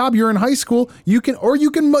part-time job. You're in high school. You can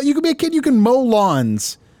be a kid. You can mow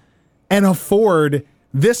lawns and afford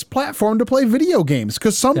this platform to play video games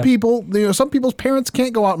because some people's parents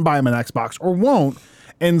can't go out and buy them an Xbox or won't.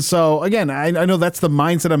 And so, again, I know that's the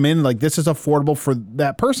mindset I'm in. Like, this is affordable for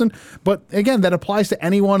that person. But, again, that applies to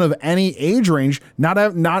anyone of any age range.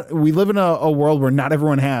 We live in a world where not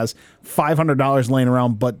everyone has $500 laying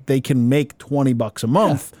around, but they can make $20 a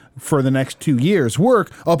month for the next 2 years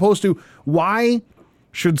work, opposed to why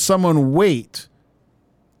should someone wait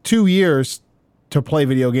 2 years to play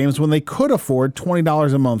video games when they could afford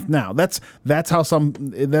 $20 a month now. That's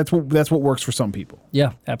what works for some people.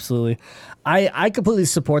 Yeah, absolutely. I completely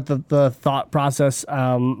support the thought process.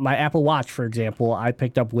 My Apple Watch, for example, I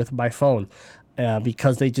picked up with my phone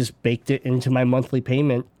because they just baked it into my monthly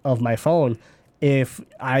payment of my phone. If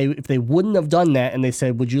they wouldn't have done that and they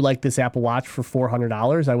said, "Would you like this Apple Watch for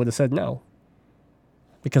 $400?" I would have said no.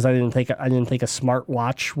 Because I didn't think a smart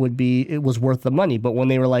watch was worth the money. But when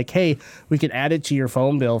they were like, "Hey, we could add it to your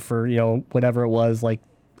phone bill for, whatever it was, like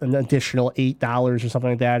an additional $8 or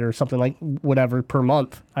something like that, or something like whatever per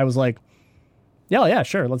month," I was like, yeah,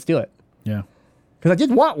 sure, let's do it. Yeah. Because I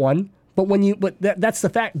did want one, but that's the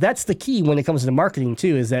fact. That's the key when it comes to marketing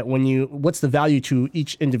too. Is that what's the value to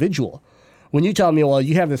each individual? When you tell me, well,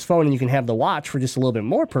 you have this phone and you can have the watch for just a little bit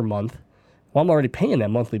more per month, well, I'm already paying that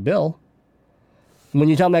monthly bill. When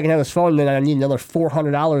you tell me I can have this phone, then I need another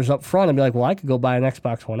 $400 up front, and be like, well, I could go buy an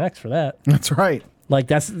Xbox One X for that. That's right. Like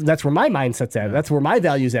that's where my mindset's at. That's where my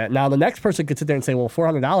value's at. Now the next person could sit there and say, well,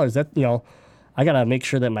 $400. That I gotta make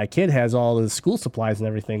sure that my kid has all the school supplies and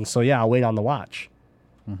everything. So yeah, I'll wait on the watch.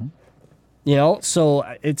 Mm-hmm. So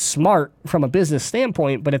it's smart from a business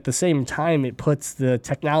standpoint, but at the same time, it puts the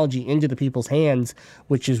technology into the people's hands,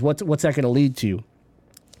 which is what's that going to lead to?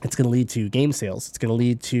 It's going to lead to game sales. It's going to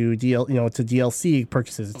lead to to DLC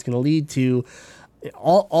purchases. It's going to lead to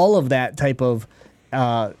all of that type of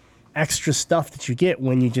extra stuff that you get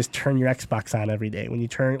when you just turn your Xbox on every day. When you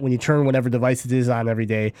turn whatever device it is on every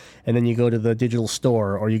day, and then you go to the digital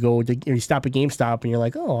store, or you stop at GameStop and you're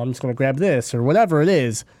like, oh, I'm just going to grab this or whatever it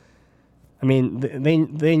is. I mean,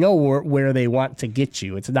 they know where they want to get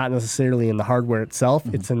you. It's not necessarily in the hardware itself.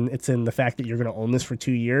 Mm-hmm. It's in the fact that you're going to own this for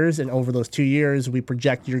 2 years, and over those 2 years, we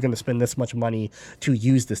project you're going to spend this much money to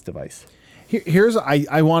use this device.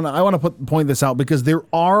 I want to point this out, because there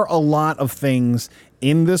are a lot of things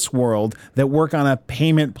in this world that work on a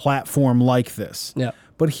payment platform like this. Yeah.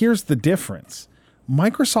 But here's the difference: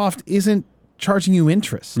 Microsoft isn't charging you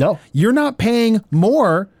interest. No, you're not paying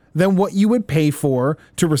more than what you would pay for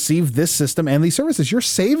to receive this system and these services. You're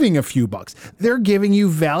saving a few bucks. They're giving you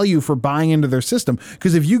value for buying into their system,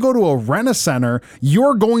 because if you go to a Rent-A-Center,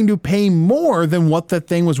 you're going to pay more than what that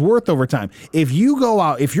thing was worth over time. If you go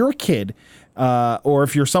out, if you're a kid, or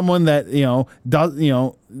if you're someone that,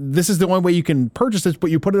 this is the only way you can purchase this, but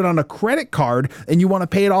you put it on a credit card and you want to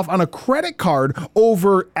pay it off on a credit card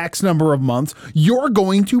over X number of months, you're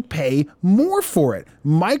going to pay more for it.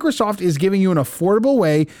 Microsoft is giving you an affordable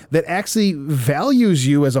way that actually values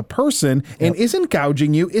you as a person and isn't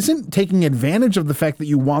gouging you, isn't taking advantage of the fact that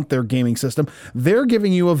you want their gaming system. They're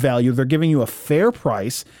giving you a value, they're giving you a fair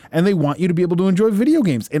price, and they want you to be able to enjoy video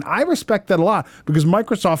games. And I respect that a lot, because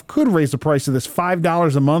Microsoft could raise the price of this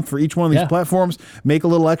 $5 a month for each one of these platforms, make a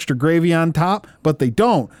little extra gravy on top, but they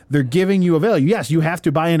don't. They're giving you a value. Yes, you have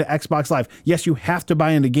to buy into Xbox Live. Yes, you have to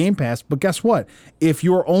buy into Game Pass, but guess what? If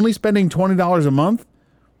you're only spending $20 a month,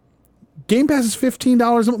 Game Pass is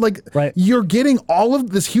 $15 a month. Right. You're getting all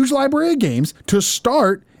of this huge library of games to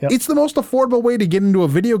start. Yep. It's the most affordable way to get into a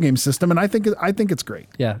video game system, and I think it's great.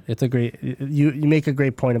 Yeah, it's a great. You make a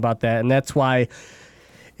great point about that, and that's why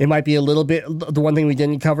it might be a little bit. The one thing we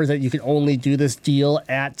didn't cover is that you can only do this deal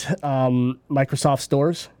at Microsoft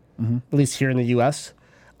stores, at least here in the U.S.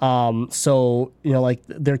 So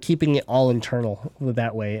they're keeping it all internal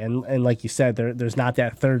that way, and like you said, there's not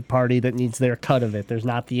that third party that needs their cut of it. There's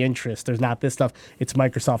not the interest. There's not this stuff. It's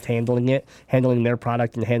Microsoft handling their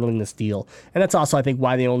product and handling this deal. And that's also, I think,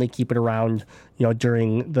 why they only keep it around,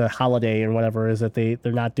 during the holiday and whatever, is that they're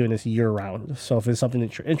not doing this year round. So if it's something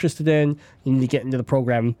that you're interested in, you need to get into the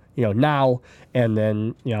program, now, and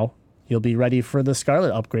then you'll be ready for the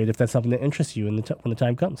Scarlet upgrade if that's something that interests you when the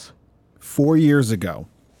time comes. 4 years ago,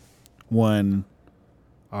 when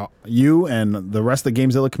you and the rest of the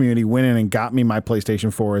GameZilla community went in and got me my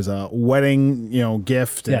PlayStation 4 as a wedding,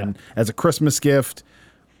 gift and as a Christmas gift,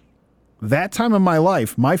 that time of my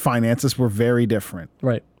life, my finances were very different.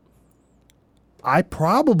 Right. I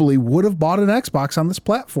probably would have bought an Xbox on this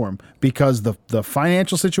platform, because the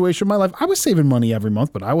financial situation of my life, I was saving money every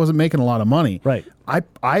month, but I wasn't making a lot of money. Right.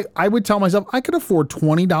 I would tell myself I could afford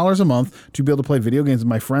 $20 a month to be able to play video games with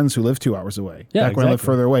my friends who live 2 hours away. Yeah, back when I lived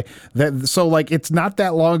further away. It's not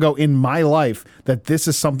that long ago in my life that this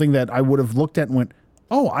is something that I would have looked at and went,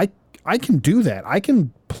 oh, I can do that. I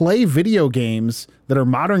can play video games that are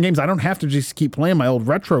modern games. I don't have to just keep playing my old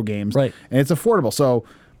retro games. Right. And it's affordable. So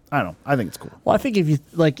I don't know. I think it's cool. Well, I think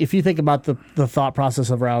if you think about the thought process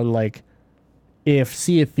around, like, if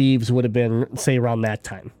Sea of Thieves would have been, say, around that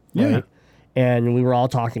time, right? And we were all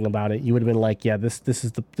talking about it, you would have been like, yeah, this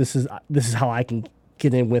is how I can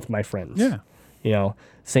get in with my friends. Yeah. You know,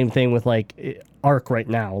 same thing with like Arc right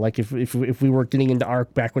now. Like if we were getting into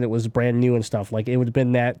Arc back when it was brand new and stuff, like it would have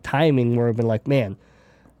been that timing where it would have been like, man,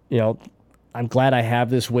 you know, I'm glad I have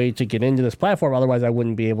this way to get into this platform. Otherwise, I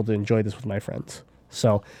wouldn't be able to enjoy this with my friends.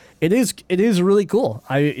 So it is really cool.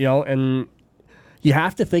 And you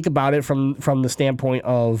have to think about it from the standpoint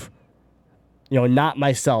of, you know, not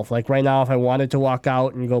myself. Like right now, if I wanted to walk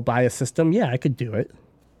out and go buy a system, yeah, I could do it.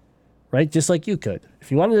 Right? Just like you could.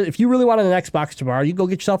 If you really wanted an Xbox tomorrow, you go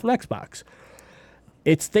get yourself an Xbox.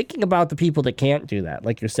 It's thinking about the people that can't do that,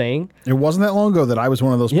 like you're saying. It wasn't that long ago that I was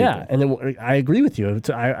one of those people. Yeah, and I agree with you.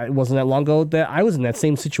 It wasn't that long ago that I was in that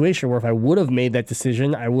same situation where if I would have made that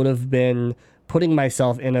decision, I would have been putting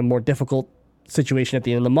myself in a more difficult situation at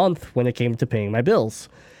the end of the month when it came to paying my bills.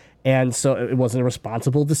 And so it wasn't a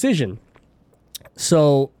responsible decision.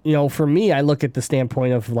 So, you know, for me, I look at the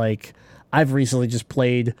standpoint of like, I've recently just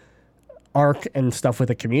played Arc and stuff with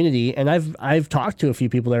a community, and I've talked to a few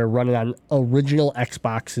people that are running on original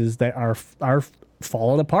Xboxes that are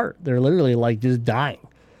falling apart. They're literally like just dying.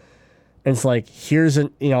 And it's like,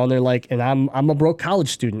 and they're like, and I'm a broke college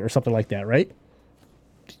student or something like that, right?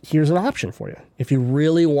 Here's an option for you. If you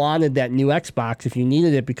really wanted that new Xbox, if you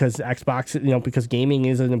needed it because Xbox, because gaming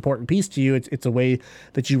is an important piece to you, it's a way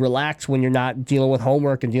that you relax when you're not dealing with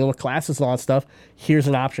homework and dealing with classes and all that stuff. Here's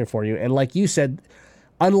an option for you. And like you said,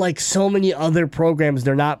 unlike so many other programs,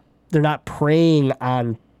 they're not preying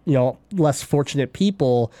on, less fortunate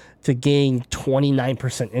people to gain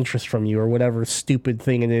 29% interest from you or whatever stupid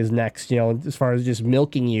thing it is next, as far as just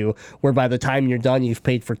milking you, where by the time you're done, you've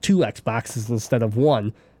paid for 2 Xboxes instead of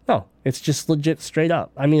 1. No, it's just legit straight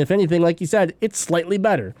up. I mean, if anything, like you said, it's slightly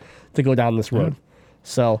better to go down this road.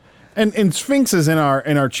 So, and Sphinx is in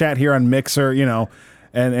our chat here on Mixer,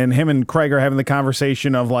 and him and Craig are having the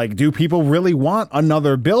conversation of like, do people really want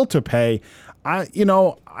another bill to pay?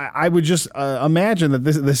 I would just imagine that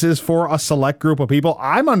this is for a select group of people.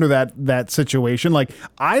 I'm under that situation. Like,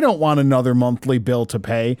 I don't want another monthly bill to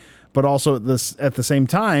pay, but also at the same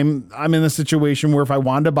time, I'm in a situation where if I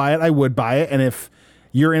wanted to buy it, I would buy it. And if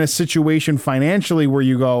you're in a situation financially where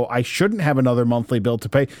you go, I shouldn't have another monthly bill to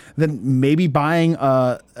pay, then maybe buying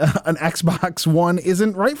an Xbox One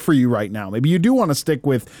isn't right for you right now. Maybe you do want to stick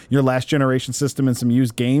with your last generation system and some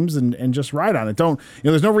used games and just ride on it.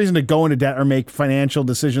 There's no reason to go into debt or make financial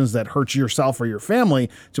decisions that hurt yourself or your family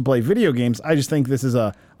to play video games. I just think this is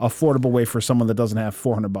a affordable way for someone that doesn't have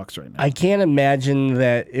 $400 right now. I can't imagine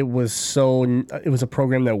that it was a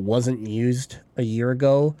program that wasn't used a year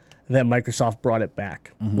ago that Microsoft brought it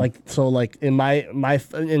back. Mm-hmm.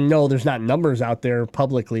 And no, there's not numbers out there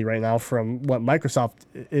publicly right now from what Microsoft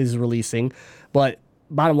is releasing, but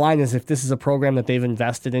bottom line is if this is a program that they've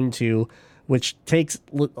invested into, which takes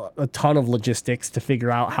a ton of logistics to figure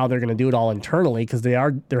out how they're going to do it all internally, because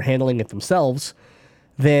they're handling it themselves,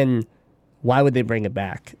 then why would they bring it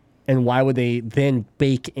back? And why would they then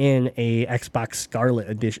bake in a Xbox Scarlet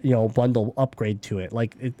edition, bundle upgrade to it?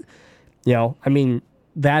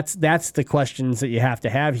 That's the questions that you have to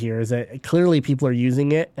have here, is that clearly people are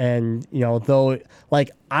using it. And, though,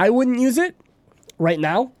 like, I wouldn't use it right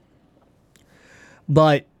now,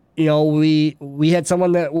 but, we had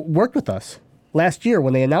someone that worked with us last year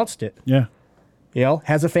when they announced it. Yeah.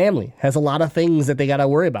 Has a family, has a lot of things that they got to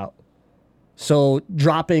worry about. So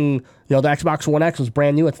dropping, the Xbox One X was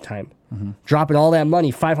brand new at the time. Mm-hmm. Dropping all that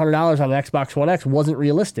money, $500 on an Xbox One X, wasn't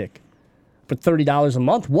realistic. But $30 a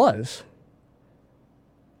month was.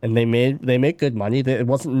 And they make good money.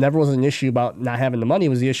 It never was an issue about not having the money. It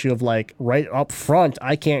was the issue of like right up front,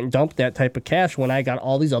 I can't dump that type of cash when I got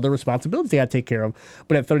all these other responsibilities I got to take care of.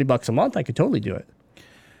 But at $30 a month, I could totally do it.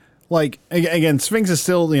 Like, again, Sphinx is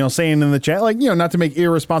still, saying in the chat, like, not to make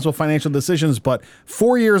irresponsible financial decisions, but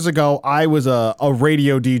 4 years ago, I was a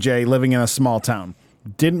radio DJ living in a small town.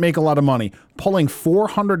 Didn't make a lot of money. Pulling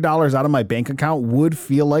 $400 out of my bank account would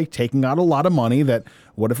feel like taking out a lot of money. That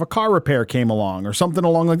what if a car repair came along or something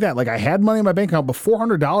along like that? Like, I had money in my bank account, but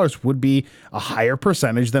 $400 would be a higher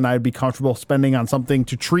percentage than I'd be comfortable spending on something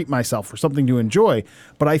to treat myself or something to enjoy.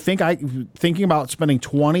 But I think thinking about spending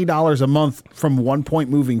 $20 a month from one point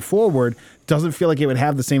moving forward doesn't feel like it would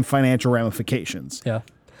have the same financial ramifications. Yeah.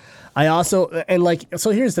 I also, and like, so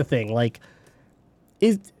here's the thing, like,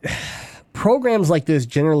 programs like this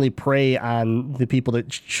generally prey on the people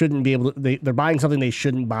that shouldn't be able to. They're buying something they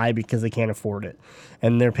shouldn't buy because they can't afford it,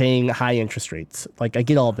 and they're paying high interest rates. Like, I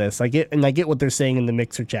get all this. I get what they're saying in the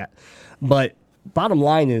Mixer chat, but bottom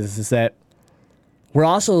line is that you're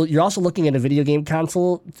also looking at a video game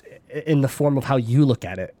console in the form of how you look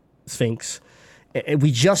at it, Sphinx. We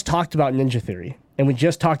just talked about Ninja Theory, and we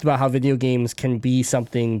just talked about how video games can be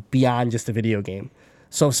something beyond just a video game.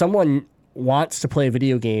 So if someone wants to play a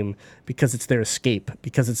video game because it's their escape,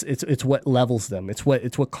 because it's what levels them, it's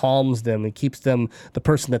what calms them and keeps them the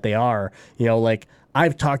person that they are. You know, like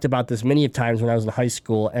I've talked about this many times when I was in high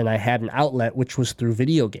school, and I had an outlet which was through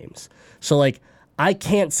video games. So like I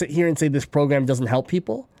can't sit here and say this program doesn't help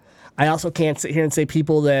people. I also can't sit here and say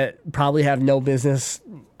people that probably have no business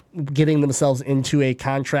getting themselves into a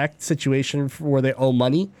contract situation where they owe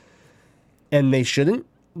money and they shouldn't,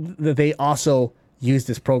 that they also use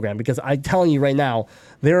this program. Because I'm telling you right now,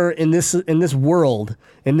 there are in this world,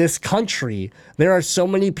 in this country, there are so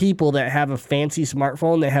many people that have a fancy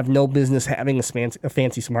smartphone that have no business having a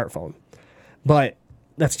fancy smartphone. But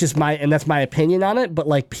that's just my opinion on it. But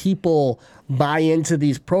like, people buy into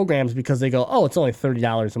these programs because they go, oh, it's only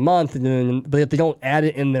 $30 a month, but they don't add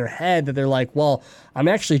it in their head that they're like, well, I'm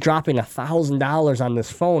actually dropping $1,000 on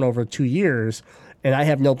this phone over 2 years. And I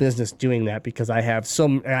have no business doing that because I have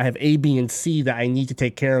A, B, and C that I need to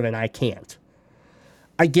take care of, and I can't.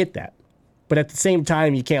 I get that, but at the same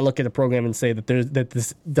time, you can't look at a program and say that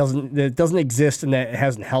this doesn't exist and that it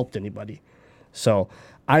hasn't helped anybody. So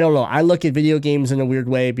I don't know. I look at video games in a weird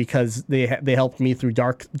way because they helped me through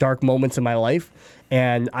dark moments in my life,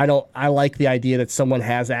 and I like the idea that someone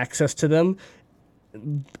has access to them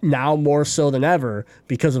now more so than ever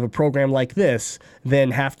because of a program like this, than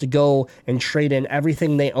have to go and trade in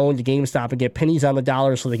everything they own to GameStop and get pennies on the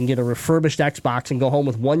dollar so they can get a refurbished Xbox and go home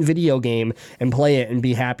with one video game and play it and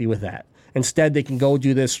be happy with that. Instead, they can go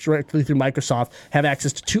do this strictly through Microsoft, have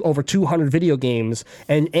access to over 200 video games,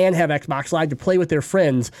 and have Xbox Live to play with their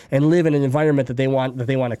friends and live in an environment that they want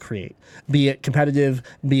to create. Be it competitive,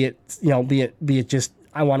 be it just,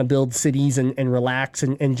 I want to build cities and relax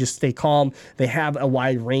and just stay calm. They have a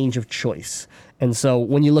wide range of choice. And so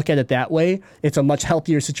when you look at it that way, it's a much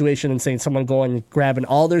healthier situation than saying someone going and grabbing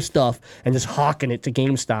all their stuff and just hawking it to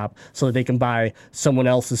GameStop so that they can buy someone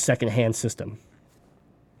else's secondhand system.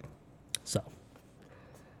 So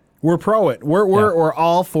we're pro it. We're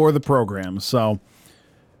all for the program. So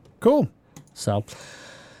cool. So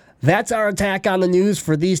that's our attack on the news.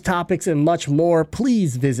 For these topics and much more,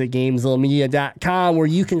 please visit GameZillaMedia.com, where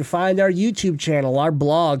you can find our YouTube channel, our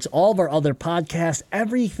blogs, all of our other podcasts,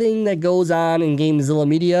 everything that goes on in GameZilla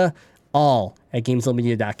Media, all at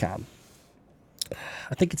GameZillaMedia.com.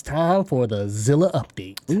 I think it's time for the Zilla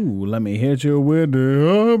Update. Ooh, let me hit you with the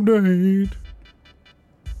update.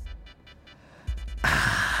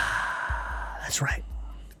 That's right.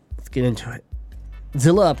 Let's get into it.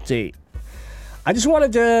 Zilla Update. I just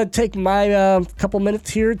wanted to take my couple minutes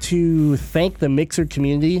here to thank the Mixer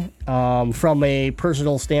community. From a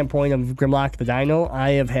personal standpoint of Grimlock the Dino,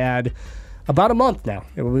 I have had about a month now.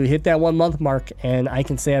 We hit that 1 month mark, and I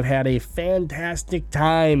can say I've had a fantastic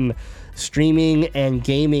time streaming and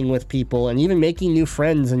gaming with people, and even making new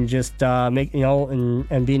friends, and just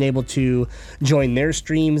and being able to join their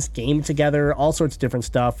streams, game together, all sorts of different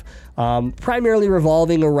stuff. Primarily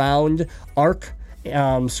revolving around Ark,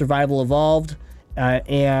 Survival Evolved,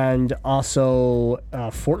 and also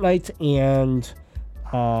Fortnite and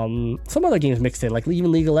some other games mixed in, like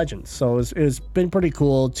even League of Legends. So it's been pretty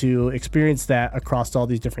cool to experience that across all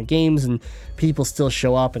these different games, and people still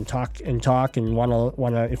show up and talk and want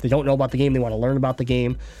to if they don't know about the game, they want to learn about the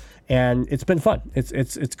game, and it's been fun.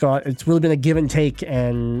 It's really been a give and take,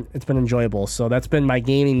 and it's been enjoyable. So that's been my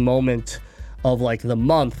gaming moment of like the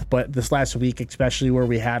month. But this last week, especially, where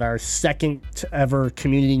we had our second ever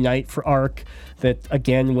community night for Ark, that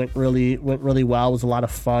again went really well. It was a lot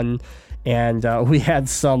of fun. And we had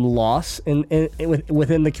some loss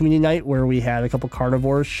within the community night, where we had a couple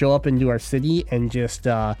carnivores show up into our city and just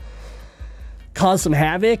cause some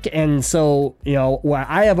havoc. And so,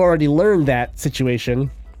 I have already learned that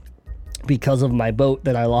situation because of my boat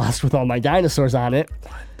that I lost with all my dinosaurs on it.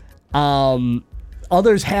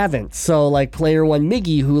 Others haven't. So, like player one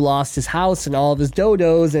Miggy, who lost his house and all of his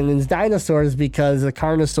dodos and his dinosaurs because the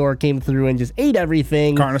Carnosaur came through and just ate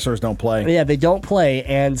everything. Carnosaurs don't play. Yeah, they don't play.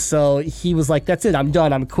 And so he was like, that's it, I'm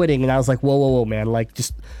done, I'm quitting. And I was like, whoa, man. Like,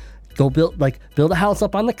 just go build a house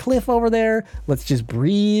up on the cliff over there. Let's just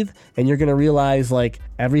breathe. And you're going to realize, like,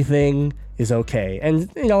 everything is okay. And,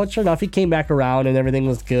 sure enough, he came back around and everything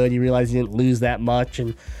was good. You realize he didn't lose that much.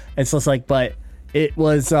 And it's just like, but it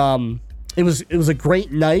was... It was a great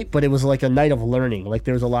night, but it was like a night of learning. Like,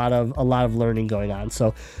 there was a lot of learning going on.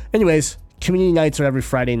 So, anyways, community nights are every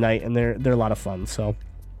Friday night, and they're a lot of fun. So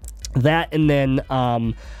that, and then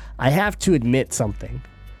I have to admit something,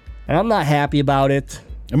 and I'm not happy about it.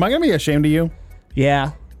 Am I gonna be ashamed of you?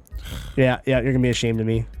 Yeah, you're gonna be ashamed of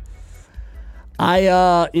me.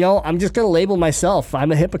 I'm just gonna label myself.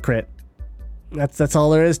 I'm a hypocrite. That's all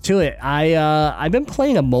there is to it. I've been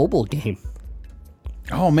playing a mobile game.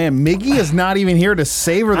 Oh man, Miggy is not even here to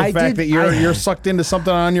savor the fact that you're sucked into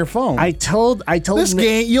something on your phone. I told this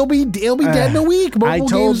game it'll be dead in a week. I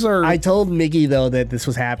told Games Miggy though that this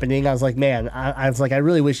was happening. I was like, man, I was like, I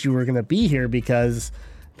really wish you were gonna be here because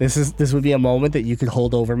this would be a moment that you could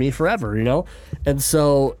hold over me forever, you know? And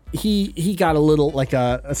so he got a little like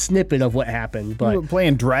a snippet of what happened. But you were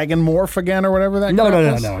playing Dragon Morph again or whatever that no, crap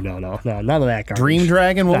none was? of that garbage. Dream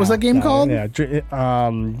Dragon, what was that game called? Yeah,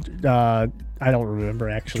 I don't remember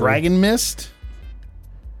actually. Dragon Mist?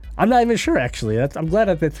 I'm not even sure actually. I'm glad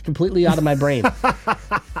that it's completely out of my brain.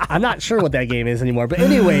 I'm not sure what that game is anymore. But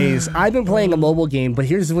anyways, I've been playing a mobile game, but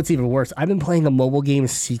here's what's even worse. I've been playing a mobile game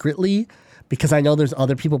secretly because I know there's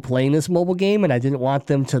other people playing this mobile game and I didn't want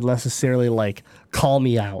them to necessarily like call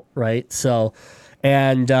me out, right? So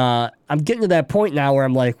and I'm getting to that point now where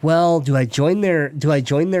I'm like, well, do I join their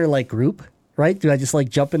like group? Right? Do I just like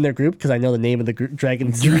jump in their group because I know the name of the group?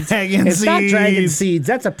 Dragon Seeds. It's not Dragon Seeds.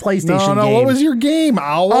 That's a PlayStation game. What was your game,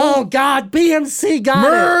 Owl? Oh God, BMC got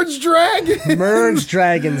Merge Dragons. Merge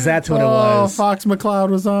Dragons. That's what it was. Fox McCloud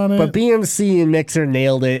was on it. But BMC and Mixer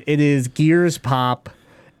nailed it. It is Gears Pop.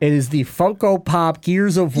 It is the Funko Pop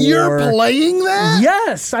Gears of War. You're playing that?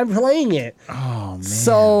 Yes, I'm playing it. Oh man.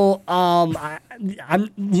 So I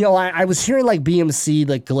was hearing like BMC,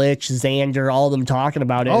 like Glitch, Xander, all of them talking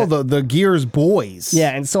about it. Oh, the Gears boys.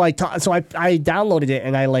 Yeah, and so I downloaded it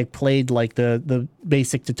and I like played like the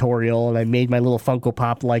basic tutorial and I made my little Funko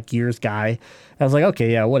Pop like Gears guy. And I was like,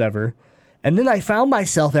 okay, yeah, whatever. And then I found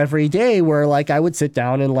myself every day where like I would sit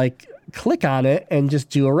down and like click on it and just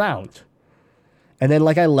do a round. And then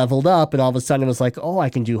like I leveled up and all of a sudden it was like, oh,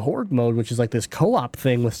 I can do horde mode, which is like this co-op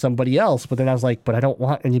thing with somebody else. But then I was like, but I don't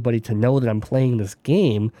want anybody to know that I'm playing this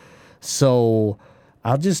game. So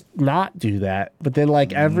I'll just not do that. But then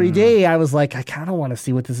like every day I was like, I kind of want to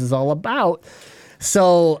see what this is all about.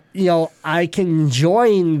 So, I can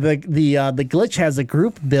join the Glitch has a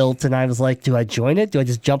group built and I was like, do I join it? Do I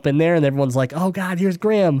just jump in there? And everyone's like, oh God, here's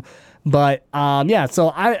Graham. But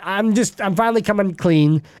so I'm finally coming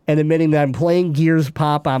clean and admitting that I'm playing Gears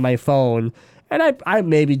Pop on my phone, and I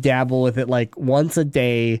maybe dabble with it like once a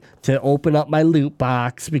day to open up my loot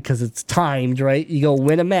box because it's timed, right? You go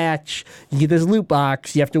win a match, you get this loot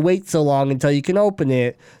box, you have to wait so long until you can open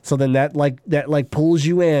it. So then that pulls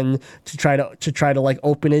you in to try to like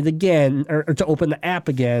open it again or to open the app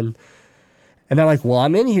again. And I'm like, well,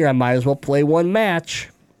 I'm in here, I might as well play one match.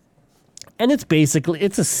 And it's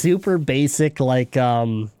a super basic, like, I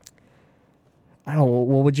don't know,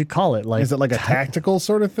 what would you call it? Like, is it like a tactical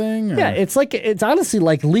sort of thing? Or? Yeah, it's honestly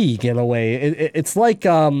like League in a way. It's like,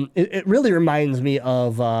 it really reminds me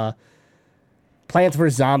of Plants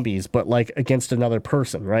vs. Zombies, but like against another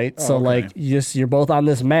person, right? Oh, so okay. like you're both on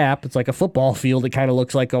this map. It's like a football field. It kind of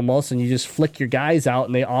looks like almost, and you just flick your guys out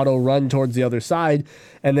and they auto run towards the other side.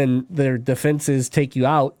 And then their defenses take you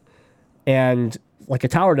out and like a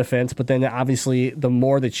tower defense, but then obviously the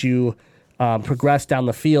more that you progress down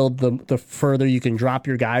the field, the further you can drop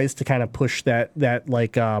your guys to kind of push that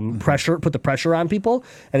pressure, put the pressure on people.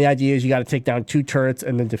 And the idea is you got to take down 2 turrets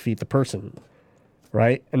and then defeat the person,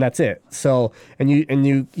 right? And that's it. So and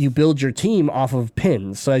you build your team off of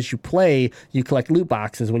pins. So as you play, you collect loot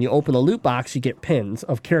boxes. When you open a loot box, you get pins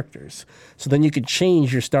of characters. So then you can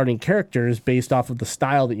change your starting characters based off of the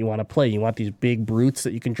style that you want to play. You want these big brutes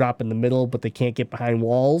that you can drop in the middle, but they can't get behind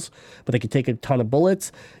walls, but they can take a ton of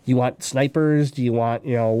bullets. You want snipers? Do you want,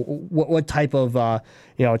 what type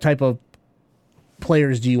of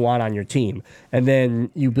players do you want on your team? And then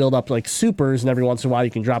you build up like supers, and every once in a while you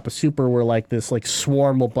can drop a super where like this like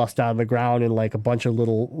swarm will bust out of the ground and like a bunch of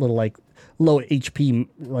little like low HP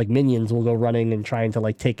like minions will go running and trying to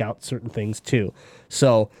like take out certain things too.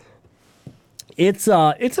 So it's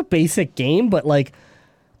a basic game, but like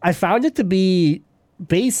I found it to be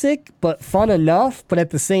basic but fun enough, but at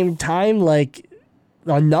the same time like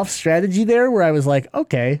enough strategy there where I was like,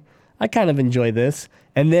 okay, I kind of enjoy this.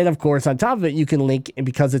 And then, of course, on top of it, you can link,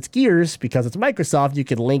 because it's Gears, because it's Microsoft, you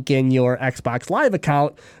can link in your Xbox Live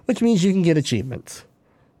account, which means you can get achievements.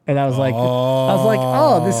 And I was like,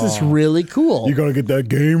 oh, this is really cool. You gotta get that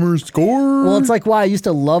gamer score. Well, it's like why I used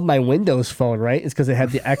to love my Windows phone, right? It's because it had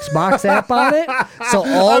the Xbox app on it. So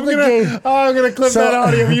I'm gonna clip that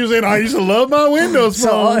audio of you saying I used to love my Windows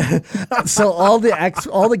phone. So all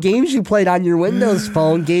the games you played on your Windows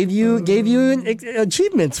phone gave you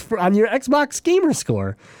achievements on your Xbox gamer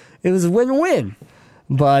score. It was a win-win.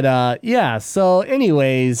 But yeah. So,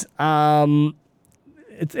 anyways,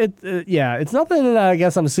 It's nothing that I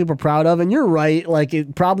guess I'm super proud of, and you're right. Like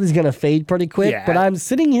it probably is gonna fade pretty quick. Yeah. But I'm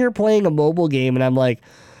sitting here playing a mobile game, and I'm like,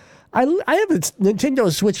 I have a Nintendo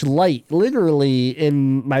Switch Lite literally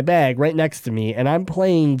in my bag right next to me, and I'm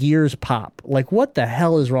playing Gears Pop. Like, what the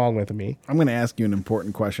hell is wrong with me? I'm going to ask you an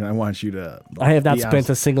important question. I want you to. I have not spent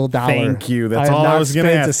a single dollar. Thank you. That's all I was going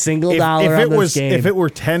to ask. A single dollar on this game. If it were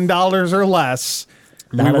 $10 or less,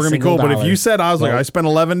 we were going to be cool. But if you said I spent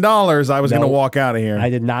 $11, I was going to walk out of here. I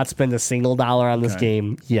did not spend a single dollar on this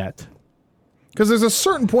game yet. Because there's a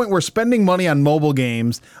certain point where spending money on mobile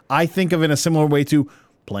games, I think of in a similar way to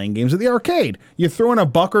playing games at the arcade. You throw in a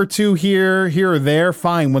buck or two here or there,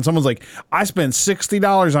 fine. When someone's like, I spent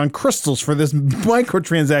 $60 on crystals for this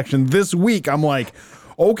microtransaction this week, I'm like,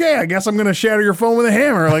 okay, I guess I'm going to shatter your phone with a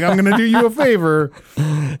hammer. Like, I'm going to do you a favor.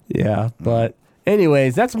 Yeah, but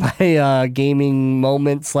anyways, that's my gaming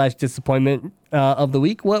moment / disappointment of the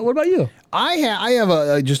week. What about you? I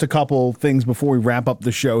have just a couple things before we wrap up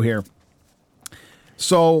the show here.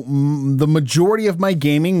 So the majority of my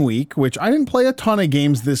gaming week, which I didn't play a ton of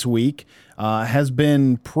games this week, has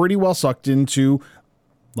been pretty well sucked into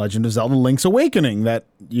Legend of Zelda Link's Awakening that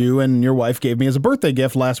you and your wife gave me as a birthday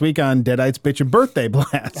gift last week on Deadites Bitchin' Birthday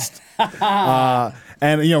Blast.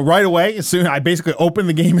 And, right away, I basically opened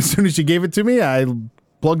the game as soon as she gave it to me. I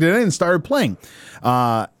plugged it in and started playing.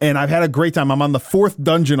 And I've had a great time. I'm on the 4th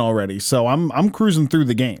dungeon already, so I'm cruising through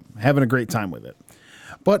the game, having a great time with it.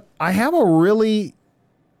 But I have a really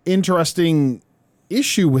interesting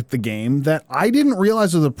issue with the game that I didn't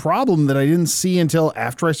realize was a problem that I didn't see until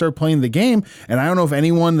after I started playing the game. And I don't know if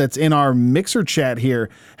anyone that's in our Mixer chat here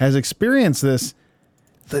has experienced this.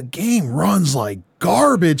 The game runs like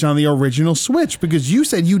garbage on the original Switch because you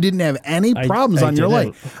said you didn't have any problems on your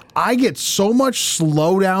Lite. I get so much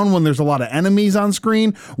slowdown when there's a lot of enemies on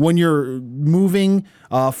screen, when you're moving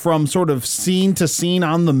from sort of scene to scene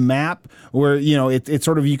on the map where, it's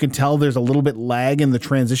sort of, you can tell there's a little bit lag in the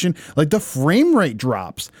transition. Like the frame rate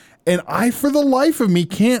drops. And I, for the life of me,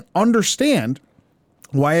 can't understand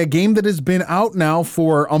why a game that has been out now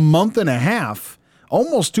for a month and a half,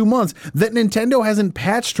 almost 2 months, that Nintendo hasn't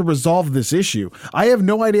patched to resolve this issue. I have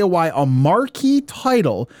no idea why a marquee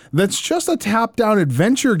title that's just a top-down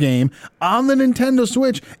adventure game on the Nintendo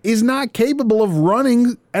Switch is not capable of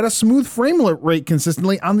running at a smooth frame rate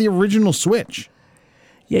consistently on the original Switch.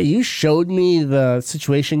 Yeah, you showed me the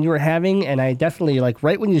situation you were having, and I definitely,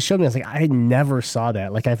 right when you showed me, I was like, I never saw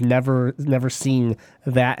that. Like, I've never seen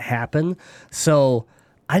that happen. So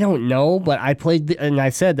I don't know, but I played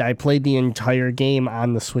the entire game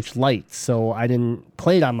on the Switch Lite, so I didn't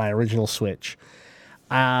play it on my original Switch.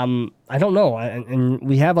 I don't know, and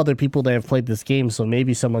we have other people that have played this game, so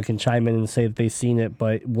maybe someone can chime in and say that they've seen it,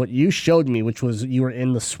 but what you showed me, which was you were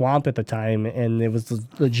in the swamp at the time, and it was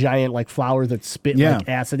the giant, flower that spit,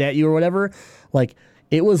 acid at you or whatever,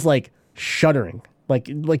 it was, shuddering.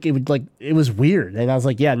 It was weird, and I was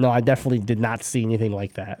like, yeah, no, I definitely did not see anything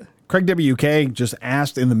like that. Craig WK just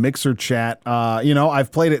asked in the Mixer chat, I've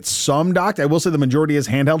played it some docked. I will say the majority is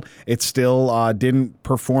handheld. It still didn't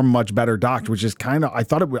perform much better docked, which is kind of,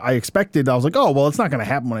 I expected. I was like, oh, well, it's not going to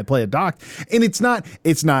happen when I play it docked. And it's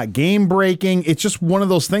not game breaking. It's just one of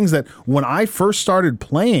those things that when I first started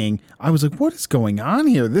playing, I was like, what is going on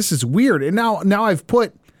here? This is weird. And now I've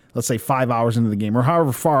put, let's say 5 hours into the game or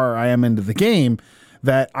however far I am into the game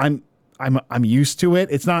that I'm used to it.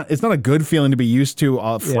 It's not a good feeling to be used to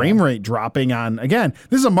a frame rate dropping on. Again,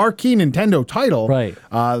 this is a marquee Nintendo title, right?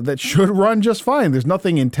 That should run just fine. There's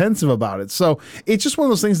nothing intensive about it. So it's just one of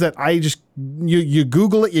those things that I just you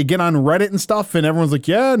Google it, you get on Reddit and stuff, and everyone's like,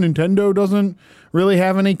 yeah, Nintendo doesn't really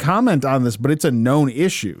have any comment on this, but it's a known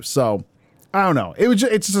issue. So I don't know. It's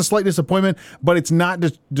just a slight disappointment, but it's not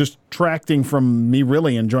distracting from me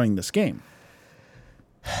really enjoying this game.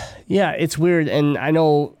 Yeah, it's weird, and I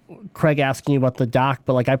know Craig asking you about the dock,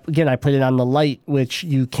 but I played it on the Lite, which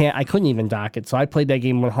I couldn't even dock it, so I played that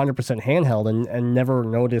game 100% handheld and never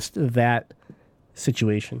noticed that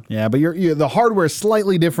situation. Yeah, but the hardware is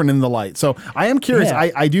slightly different in the Lite, so I am curious.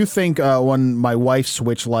 Yeah. I do think when my wife's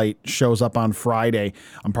Switch Lite shows up on Friday,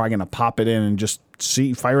 I'm probably going to pop it in and just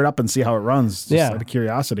fire it up and see how it runs. Just out of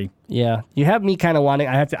curiosity. Yeah, you have me kind of wanting.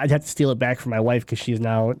 I'd have to steal it back from my wife because she's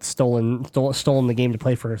now stolen the game to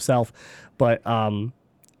play for herself. But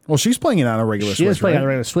well, she's playing it on a regular Switch. She is playing on a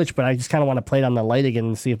regular Switch, but I just kind of want to play it on the Lite again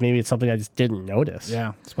and see if maybe it's something I just didn't notice.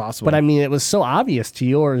 Yeah, it's possible. But I mean, it was so obvious to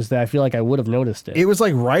yours that I feel like I would have noticed it. It was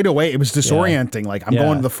right away. It was disorienting. Yeah. I'm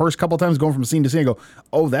going the first couple times going from scene to scene. I go,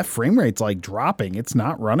 oh, that frame rate's dropping. It's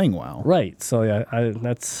not running well. Right. So yeah,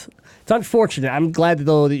 it's unfortunate. I'm glad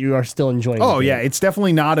though that you are still enjoying it. Oh yeah, it's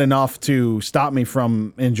definitely not enough to stop me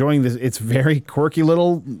from enjoying this. It's very quirky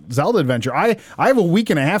little Zelda adventure. I have a week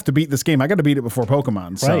and a half to beat this game. I got to beat it before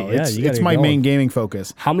Pokemon. So Yeah, It's my main gaming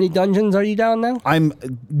focus. How many dungeons are you down now? I'm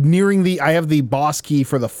nearing I have the boss key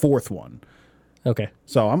for the 4th one. Okay.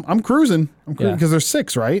 So I'm cruising. Yeah. Because there's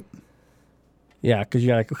 6, right? Yeah, because you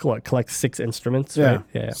gotta collect 6 instruments. Yeah. Right?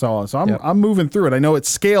 Yeah. So I'm moving through it. I know it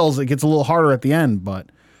scales. It gets a little harder at the end, but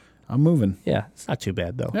I'm moving. Yeah, it's not too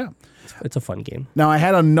bad though. Yeah. It's a fun game. Now I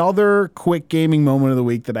had another quick gaming moment of the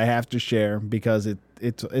week that I have to share because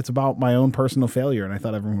it's about my own personal failure, and I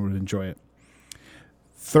thought everyone would enjoy it.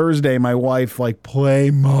 Thursday, my wife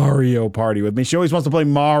play Mario Party with me. She always wants to play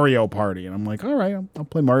Mario Party, and I'm like, all right, I'll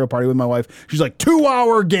play Mario Party with my wife. She's like,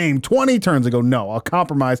 2-hour game, 20 turns. I go, no, I'll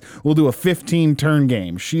compromise. We'll do a 15-turn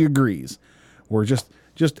game. She agrees. We're just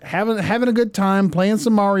having a good time playing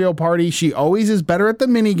some Mario Party. She always is better at the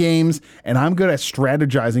mini games, and I'm good at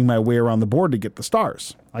strategizing my way around the board to get the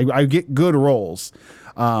stars. I get good rolls.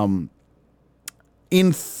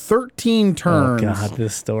 In 13 turns, Oh God,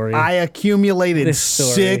 this story. I accumulated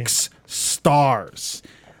 6 stars.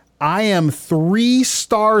 I am 3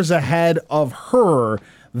 stars ahead of her.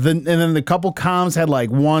 And then the couple comms had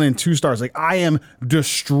 1 and 2 stars. I am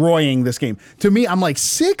destroying this game. To me, I'm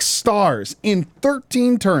 6 stars in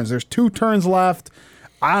 13 turns. There's 2 turns left.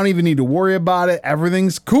 I don't even need to worry about it.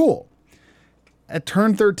 Everything's cool. At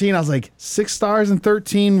turn 13, I was 6 stars in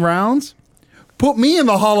 13 rounds? Put me in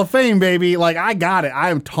the Hall of Fame, baby. I got it. I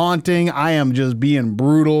am taunting. I am just being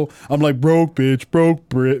brutal. I'm broke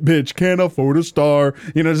bitch, can't afford a star.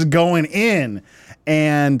 Just going in.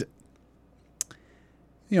 And,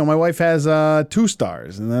 my wife has 2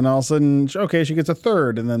 stars. And then all of a sudden, okay, she gets a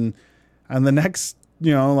 3rd. And then on the next,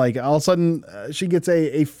 all of a sudden, she gets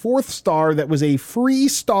a 4th star that was a free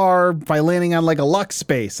star by landing on a luck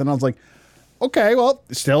space. And I was like, okay, well,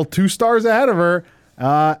 still 2 stars ahead of her.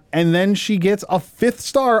 And then she gets a 5th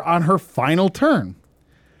star on her final turn.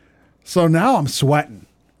 So now I'm sweating.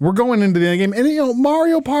 We're going into the game. And,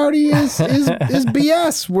 Mario Party is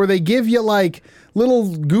BS, where they give you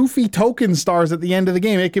little goofy token stars at the end of the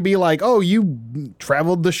game. It could be oh, you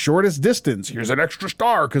traveled the shortest distance. Here's an extra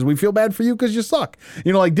star because we feel bad for you because you suck.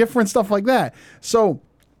 Different stuff like that. So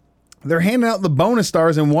they're handing out the bonus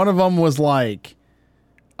stars, and one of them was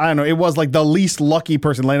I don't know. It was the least lucky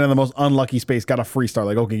person landing on the most unlucky space got a free star.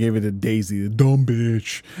 Okay, gave it to Daisy, the dumb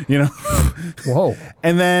bitch. Whoa.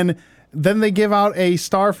 And then they give out a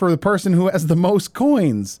star for the person who has the most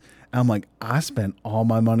coins. And I'm like, I spent all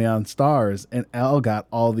my money on stars, and Elle got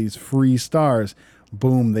all these free stars.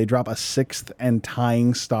 Boom, they drop a 6th and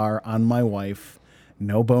tying star on my wife.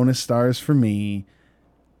 No bonus stars for me.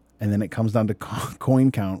 And then it comes down to coin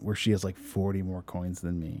count, where she has 40 more coins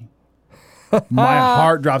than me. My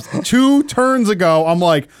heart drops. 2 turns ago, I'm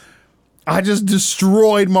I just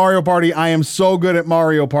destroyed Mario Party. I am so good at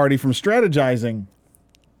Mario Party from strategizing.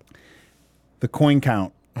 The coin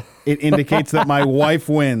count. It indicates that my wife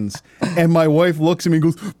wins. And my wife looks at me and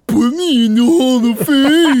goes, put me in the Hall of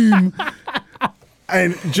Fame.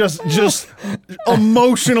 And just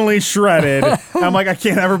emotionally shredded. I'm I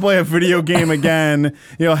can't ever play a video game again.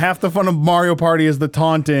 Half the fun of Mario Party is the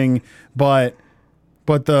taunting, but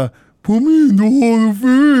the put me in the Hall of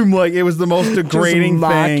Fame. It was the most degrading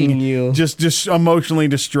thing. You. Just emotionally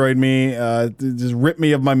destroyed me. Just ripped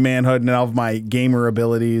me of my manhood and of my gamer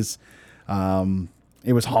abilities.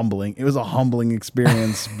 It was humbling. It was a humbling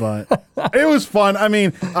experience, but it was fun. I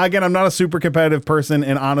mean, again, I'm not a super competitive person,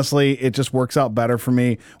 and honestly, it just works out better for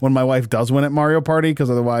me when my wife does win at Mario Party, because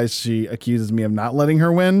otherwise she accuses me of not letting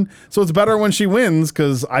her win. So it's better when she wins,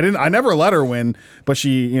 because I never let her win, but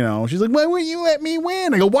she's like, why wouldn't you let me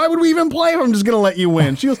win? I go, why would we even play if I'm just going to let you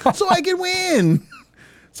win? She goes, so I can win.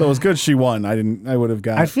 So it was good she won. I would have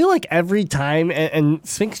got. I feel every time, and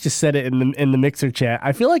Sphinx just said it in the Mixer chat.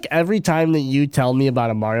 I feel every time that you tell me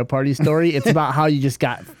about a Mario Party story, it's about how you just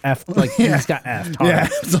got effed. You just got effed hard. Yeah,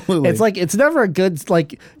 absolutely. It's it's never a good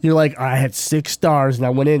you're I had 6 stars and I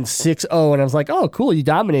went in 6-0 and I was oh cool, you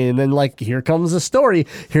dominated. And then here comes the story.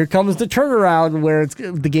 Here comes the turnaround where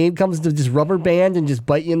the game comes to just rubber band and just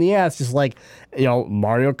bite you in the ass, just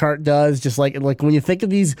Mario Kart does. Just like when you think of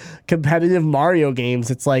these competitive Mario games,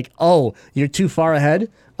 it's oh, you're too far ahead?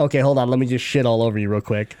 Okay, hold on. Let me just shit all over you real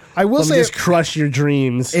quick. I will say, just crush your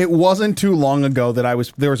dreams. It wasn't too long ago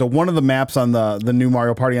that there was one of the maps on the new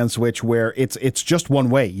Mario Party on Switch where it's just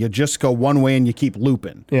one way. You just go one way and you keep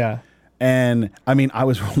looping. Yeah. And I mean, I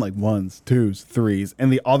was rolling 1s, 2s, 3s,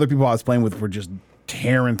 and the other people I was playing with were just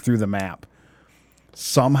tearing through the map.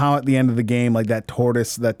 Somehow at the end of the game, that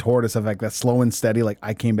tortoise effect, that slow and steady,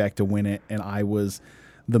 I came back to win it, and I was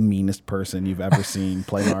the meanest person you've ever seen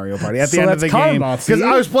play Mario Party at the So end of the that's game. karma, Because see?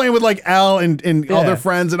 I was playing with like Al and other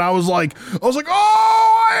friends, and I was like,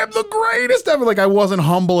 oh, I am the greatest ever. Like I wasn't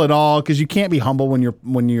humble at all, because you can't be humble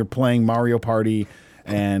when you're playing Mario Party.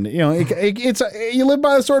 And you know it's you live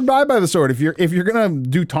by the sword, die by the sword. If you're gonna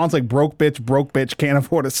do taunts like broke bitch can't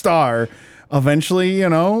afford a star, eventually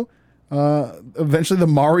the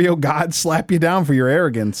Mario gods slap you down for your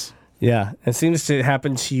arrogance. Yeah, it seems to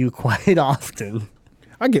happen to you quite often.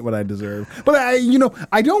 I get what I deserve, but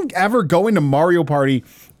I don't ever go into Mario Party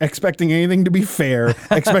expecting anything to be fair,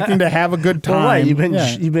 expecting to have a good time. Well, right,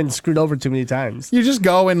 you've been screwed over too many times. You just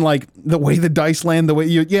go and like the way the dice land, the way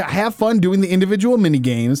you have fun doing the individual mini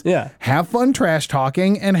games. Yeah. Have fun trash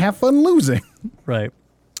talking and have fun losing. Right.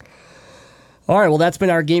 All right, well, that's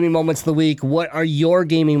been our gaming moments of the week. What are your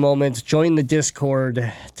gaming moments? Join the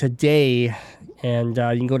Discord today, and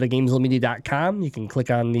you can go to GameZillaMedia.com. You can click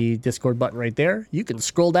on the Discord button right there. You can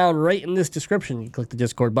scroll down right in this description. You click the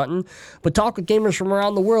Discord button. But talk with gamers from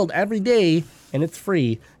around the world every day, and it's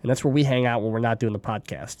free, and that's where we hang out when we're not doing the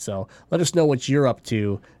podcast. So let us know what you're up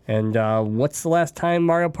to, and what's the last time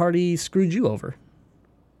Mario Party screwed you over?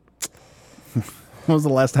 When was the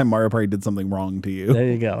last time Mario Party did something wrong to you? There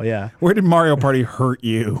you go, yeah. Where did Mario Party hurt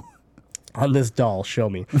you? On this doll, show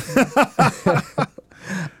me.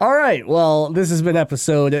 All right, well, this has been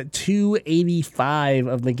episode 285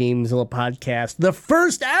 of the GameZilla podcast, the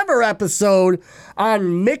first ever episode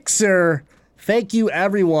on Mixer. Thank you,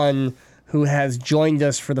 everyone who has joined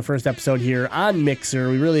us for the first episode here on Mixer.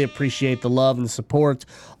 We really appreciate the love and support,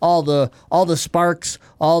 all the sparks,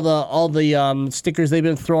 all the stickers they've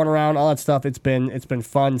been throwing around, all that stuff. It's been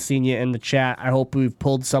fun seeing you in the chat. I hope we've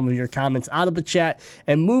pulled some of your comments out of the chat.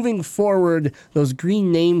 And moving forward, those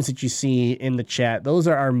green names that you see in the chat, those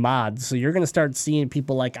are our mods. So you're going to start seeing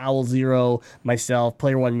people like Owl Zero, myself,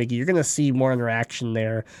 Player One Mickey. You're going to see more interaction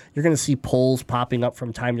there. You're going to see polls popping up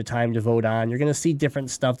from time to time to vote on. You're going to see different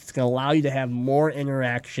stuff that's going to allow you to have more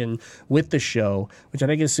interaction with the show, which I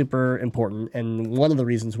think is super important and one of the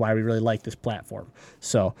reasons why we really like this platform.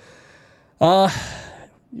 So,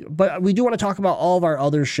 but we do want to talk about all of our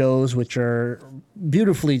other shows, which are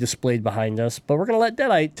beautifully displayed behind us, but we're going to let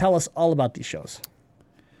Deadeye tell us all about these shows.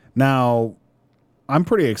 Now, I'm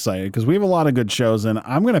pretty excited because we have a lot of good shows, and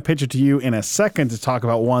I'm going to pitch it to you in a second to talk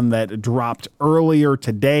about one that dropped earlier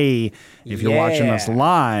today if you're watching us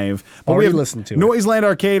live. But we have listened to Noiseland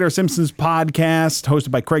Arcade, our Simpsons podcast, hosted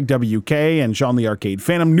by Craig WK and Sean the Arcade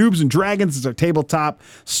Phantom. Noobs and Dragons is our tabletop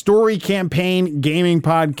story campaign gaming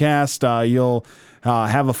podcast. You'll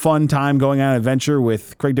have a fun time going on an adventure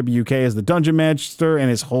with Craig WK as the Dungeon Master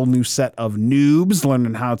and his whole new set of noobs,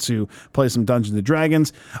 learning how to play some Dungeons &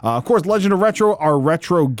 Dragons. Of course, Legend of Retro, our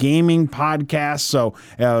retro gaming podcast. So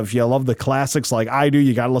if you love the classics like I do,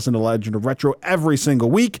 you got to listen to Legend of Retro every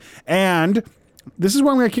single week. And this is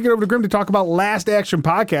where I'm going to kick it over to Grim to talk about Last Action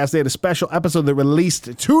Podcast. They had a special episode that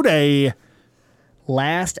released today.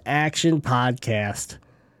 Last Action Podcast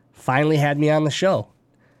finally had me on the show.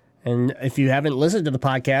 And if you haven't listened to the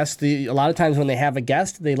podcast, a lot of times when they have a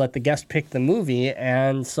guest, they let the guest pick the movie.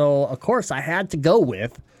 And so, of course, I had to go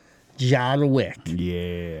with John Wick.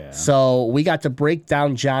 Yeah. So we got to break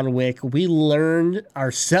down John Wick. We learned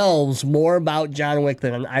ourselves more about John Wick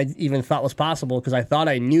than I even thought was possible, because I thought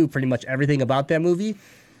I knew pretty much everything about that movie.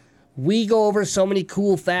 We go over so many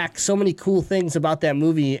cool facts, so many cool things about that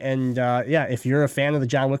movie. And if you're a fan of the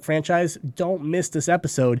John Wick franchise, don't miss this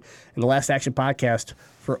episode in the Last Action Podcast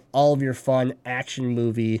for all of your fun action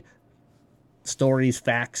movie stories,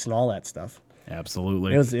 facts, and all that stuff.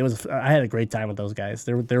 Absolutely. It was. I had a great time with those guys.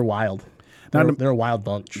 They're wild. They're a wild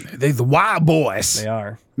bunch. They're the wild boys. They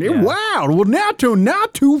are. They're wild. Well, not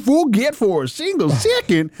to forget for a single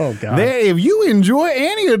second, Oh, God. that if you enjoy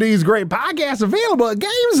any of these great podcasts available at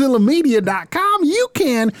GameZillaMedia.com, you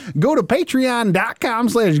can go to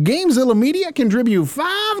Patreon.com/GameZillaMedia, contribute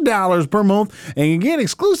 $5 per month, and you get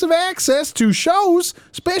exclusive access to shows,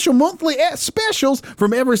 special monthly specials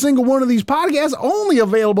from every single one of these podcasts, only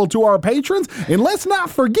available to our patrons. And let's not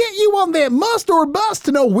forget, you want that must or bust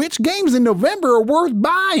to know which games in November are worth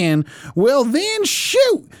buying. Well, then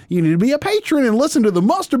shoot. You need to be a patron and listen to the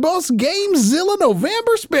Muster Bus GameZilla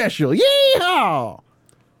November special. Yeehaw!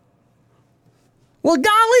 Well,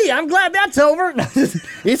 golly, I'm glad that's over.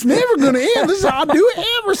 It's never going to end. This is how I do it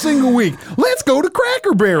every single week. Let's go to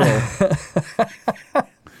Cracker Barrel.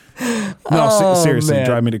 No, seriously, man.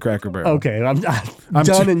 drive me to Cracker Barrel. Okay, I'm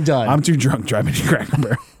done. I'm too drunk. Drive me to Cracker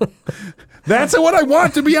Barrel. That's what I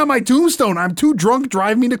want to be on my tombstone. I'm too drunk.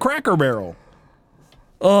 Drive me to Cracker Barrel.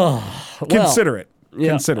 Consider it.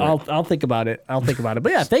 Yeah, Consider it. I'll think about it.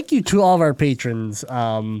 But yeah, thank you to all of our patrons.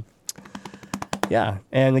 Yeah,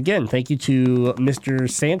 and again, thank you to Mr.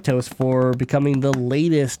 Santos for becoming the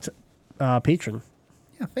latest patron.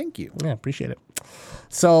 Yeah, thank you. Yeah, appreciate it.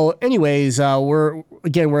 So anyways, we're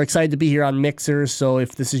excited to be here on Mixer. So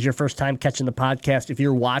if this is your first time catching the podcast, if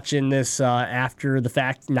you're watching this after the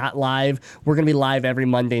fact, not live, we're going to be live every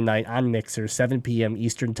Monday night on Mixer, 7 p.m.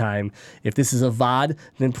 Eastern time. If this is a VOD,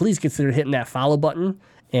 then please consider hitting that follow button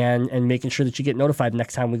and making sure that you get notified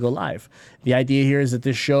next time we go live. The idea here is that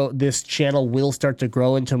this channel will start to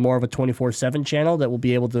grow into more of a 24/7 channel that will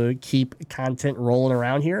be able to keep content rolling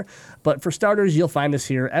around here. But for starters, you'll find us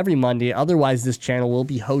here every Monday. Otherwise, this channel will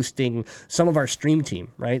be hosting some of our stream team,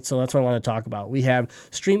 right? So that's what I want to talk about. We have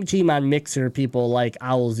stream team on Mixer, people like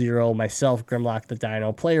Owl Zero, myself, Grimlock the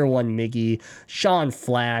Dino, Player One Miggy, Sean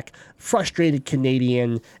Flack, Frustrated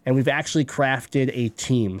Canadian, and we've actually crafted a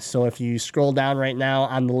team. So if you scroll down right now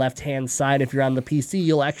on the left-hand side, if you're on the PC,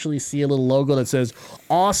 you'll actually see a little logo that says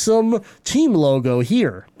Awesome Team Logo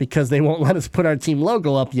here, because they won't let us put our team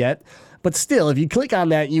logo up yet. But still, if you click on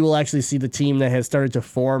that, you will actually see the team that has started to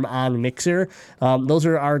form on Mixer. Those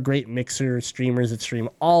are our great Mixer streamers that stream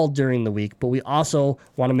all during the week. But we also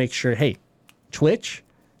want to make sure, hey, Twitch,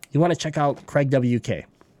 you want to check out Craig WK.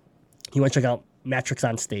 You want to check out Matrix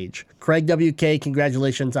on Stage. Craig WK,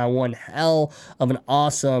 congratulations on one hell of an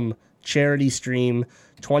awesome charity stream,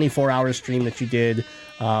 24-hour stream that you did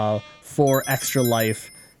for Extra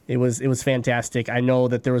Life. It was fantastic. I know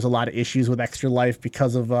that there was a lot of issues with Extra Life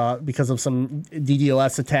because of some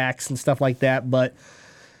DDoS attacks and stuff like that, but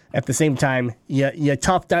at the same time, you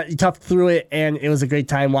toughed through it, and it was a great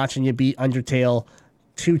time watching you beat Undertale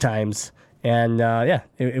 2 times. And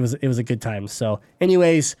it was a good time. So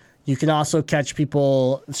anyways, you can also catch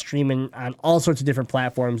people streaming on all sorts of different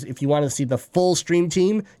platforms. If you want to see the full stream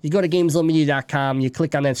team, you go to GameZillaMedia.com, you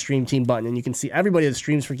click on that stream team button, and you can see everybody that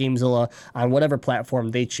streams for GameZilla on whatever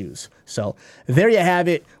platform they choose. So there you have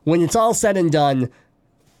it. When it's all said and done,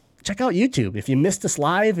 check out YouTube. If you missed us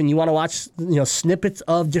live and you want to watch snippets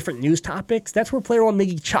of different news topics, that's where Player One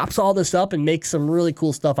Miggy chops all this up and makes some really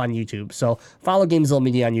cool stuff on YouTube. So follow GameZilla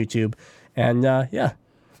Media on YouTube. And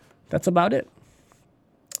that's about it.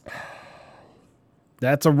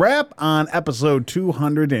 That's a wrap on episode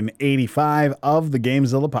 285 of the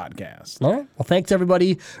GameZilla podcast. All right. Well, thanks,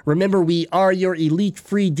 everybody. Remember, we are your elite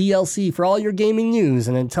free DLC for all your gaming news.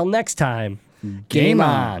 And until next time, game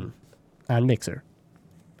on Mixer.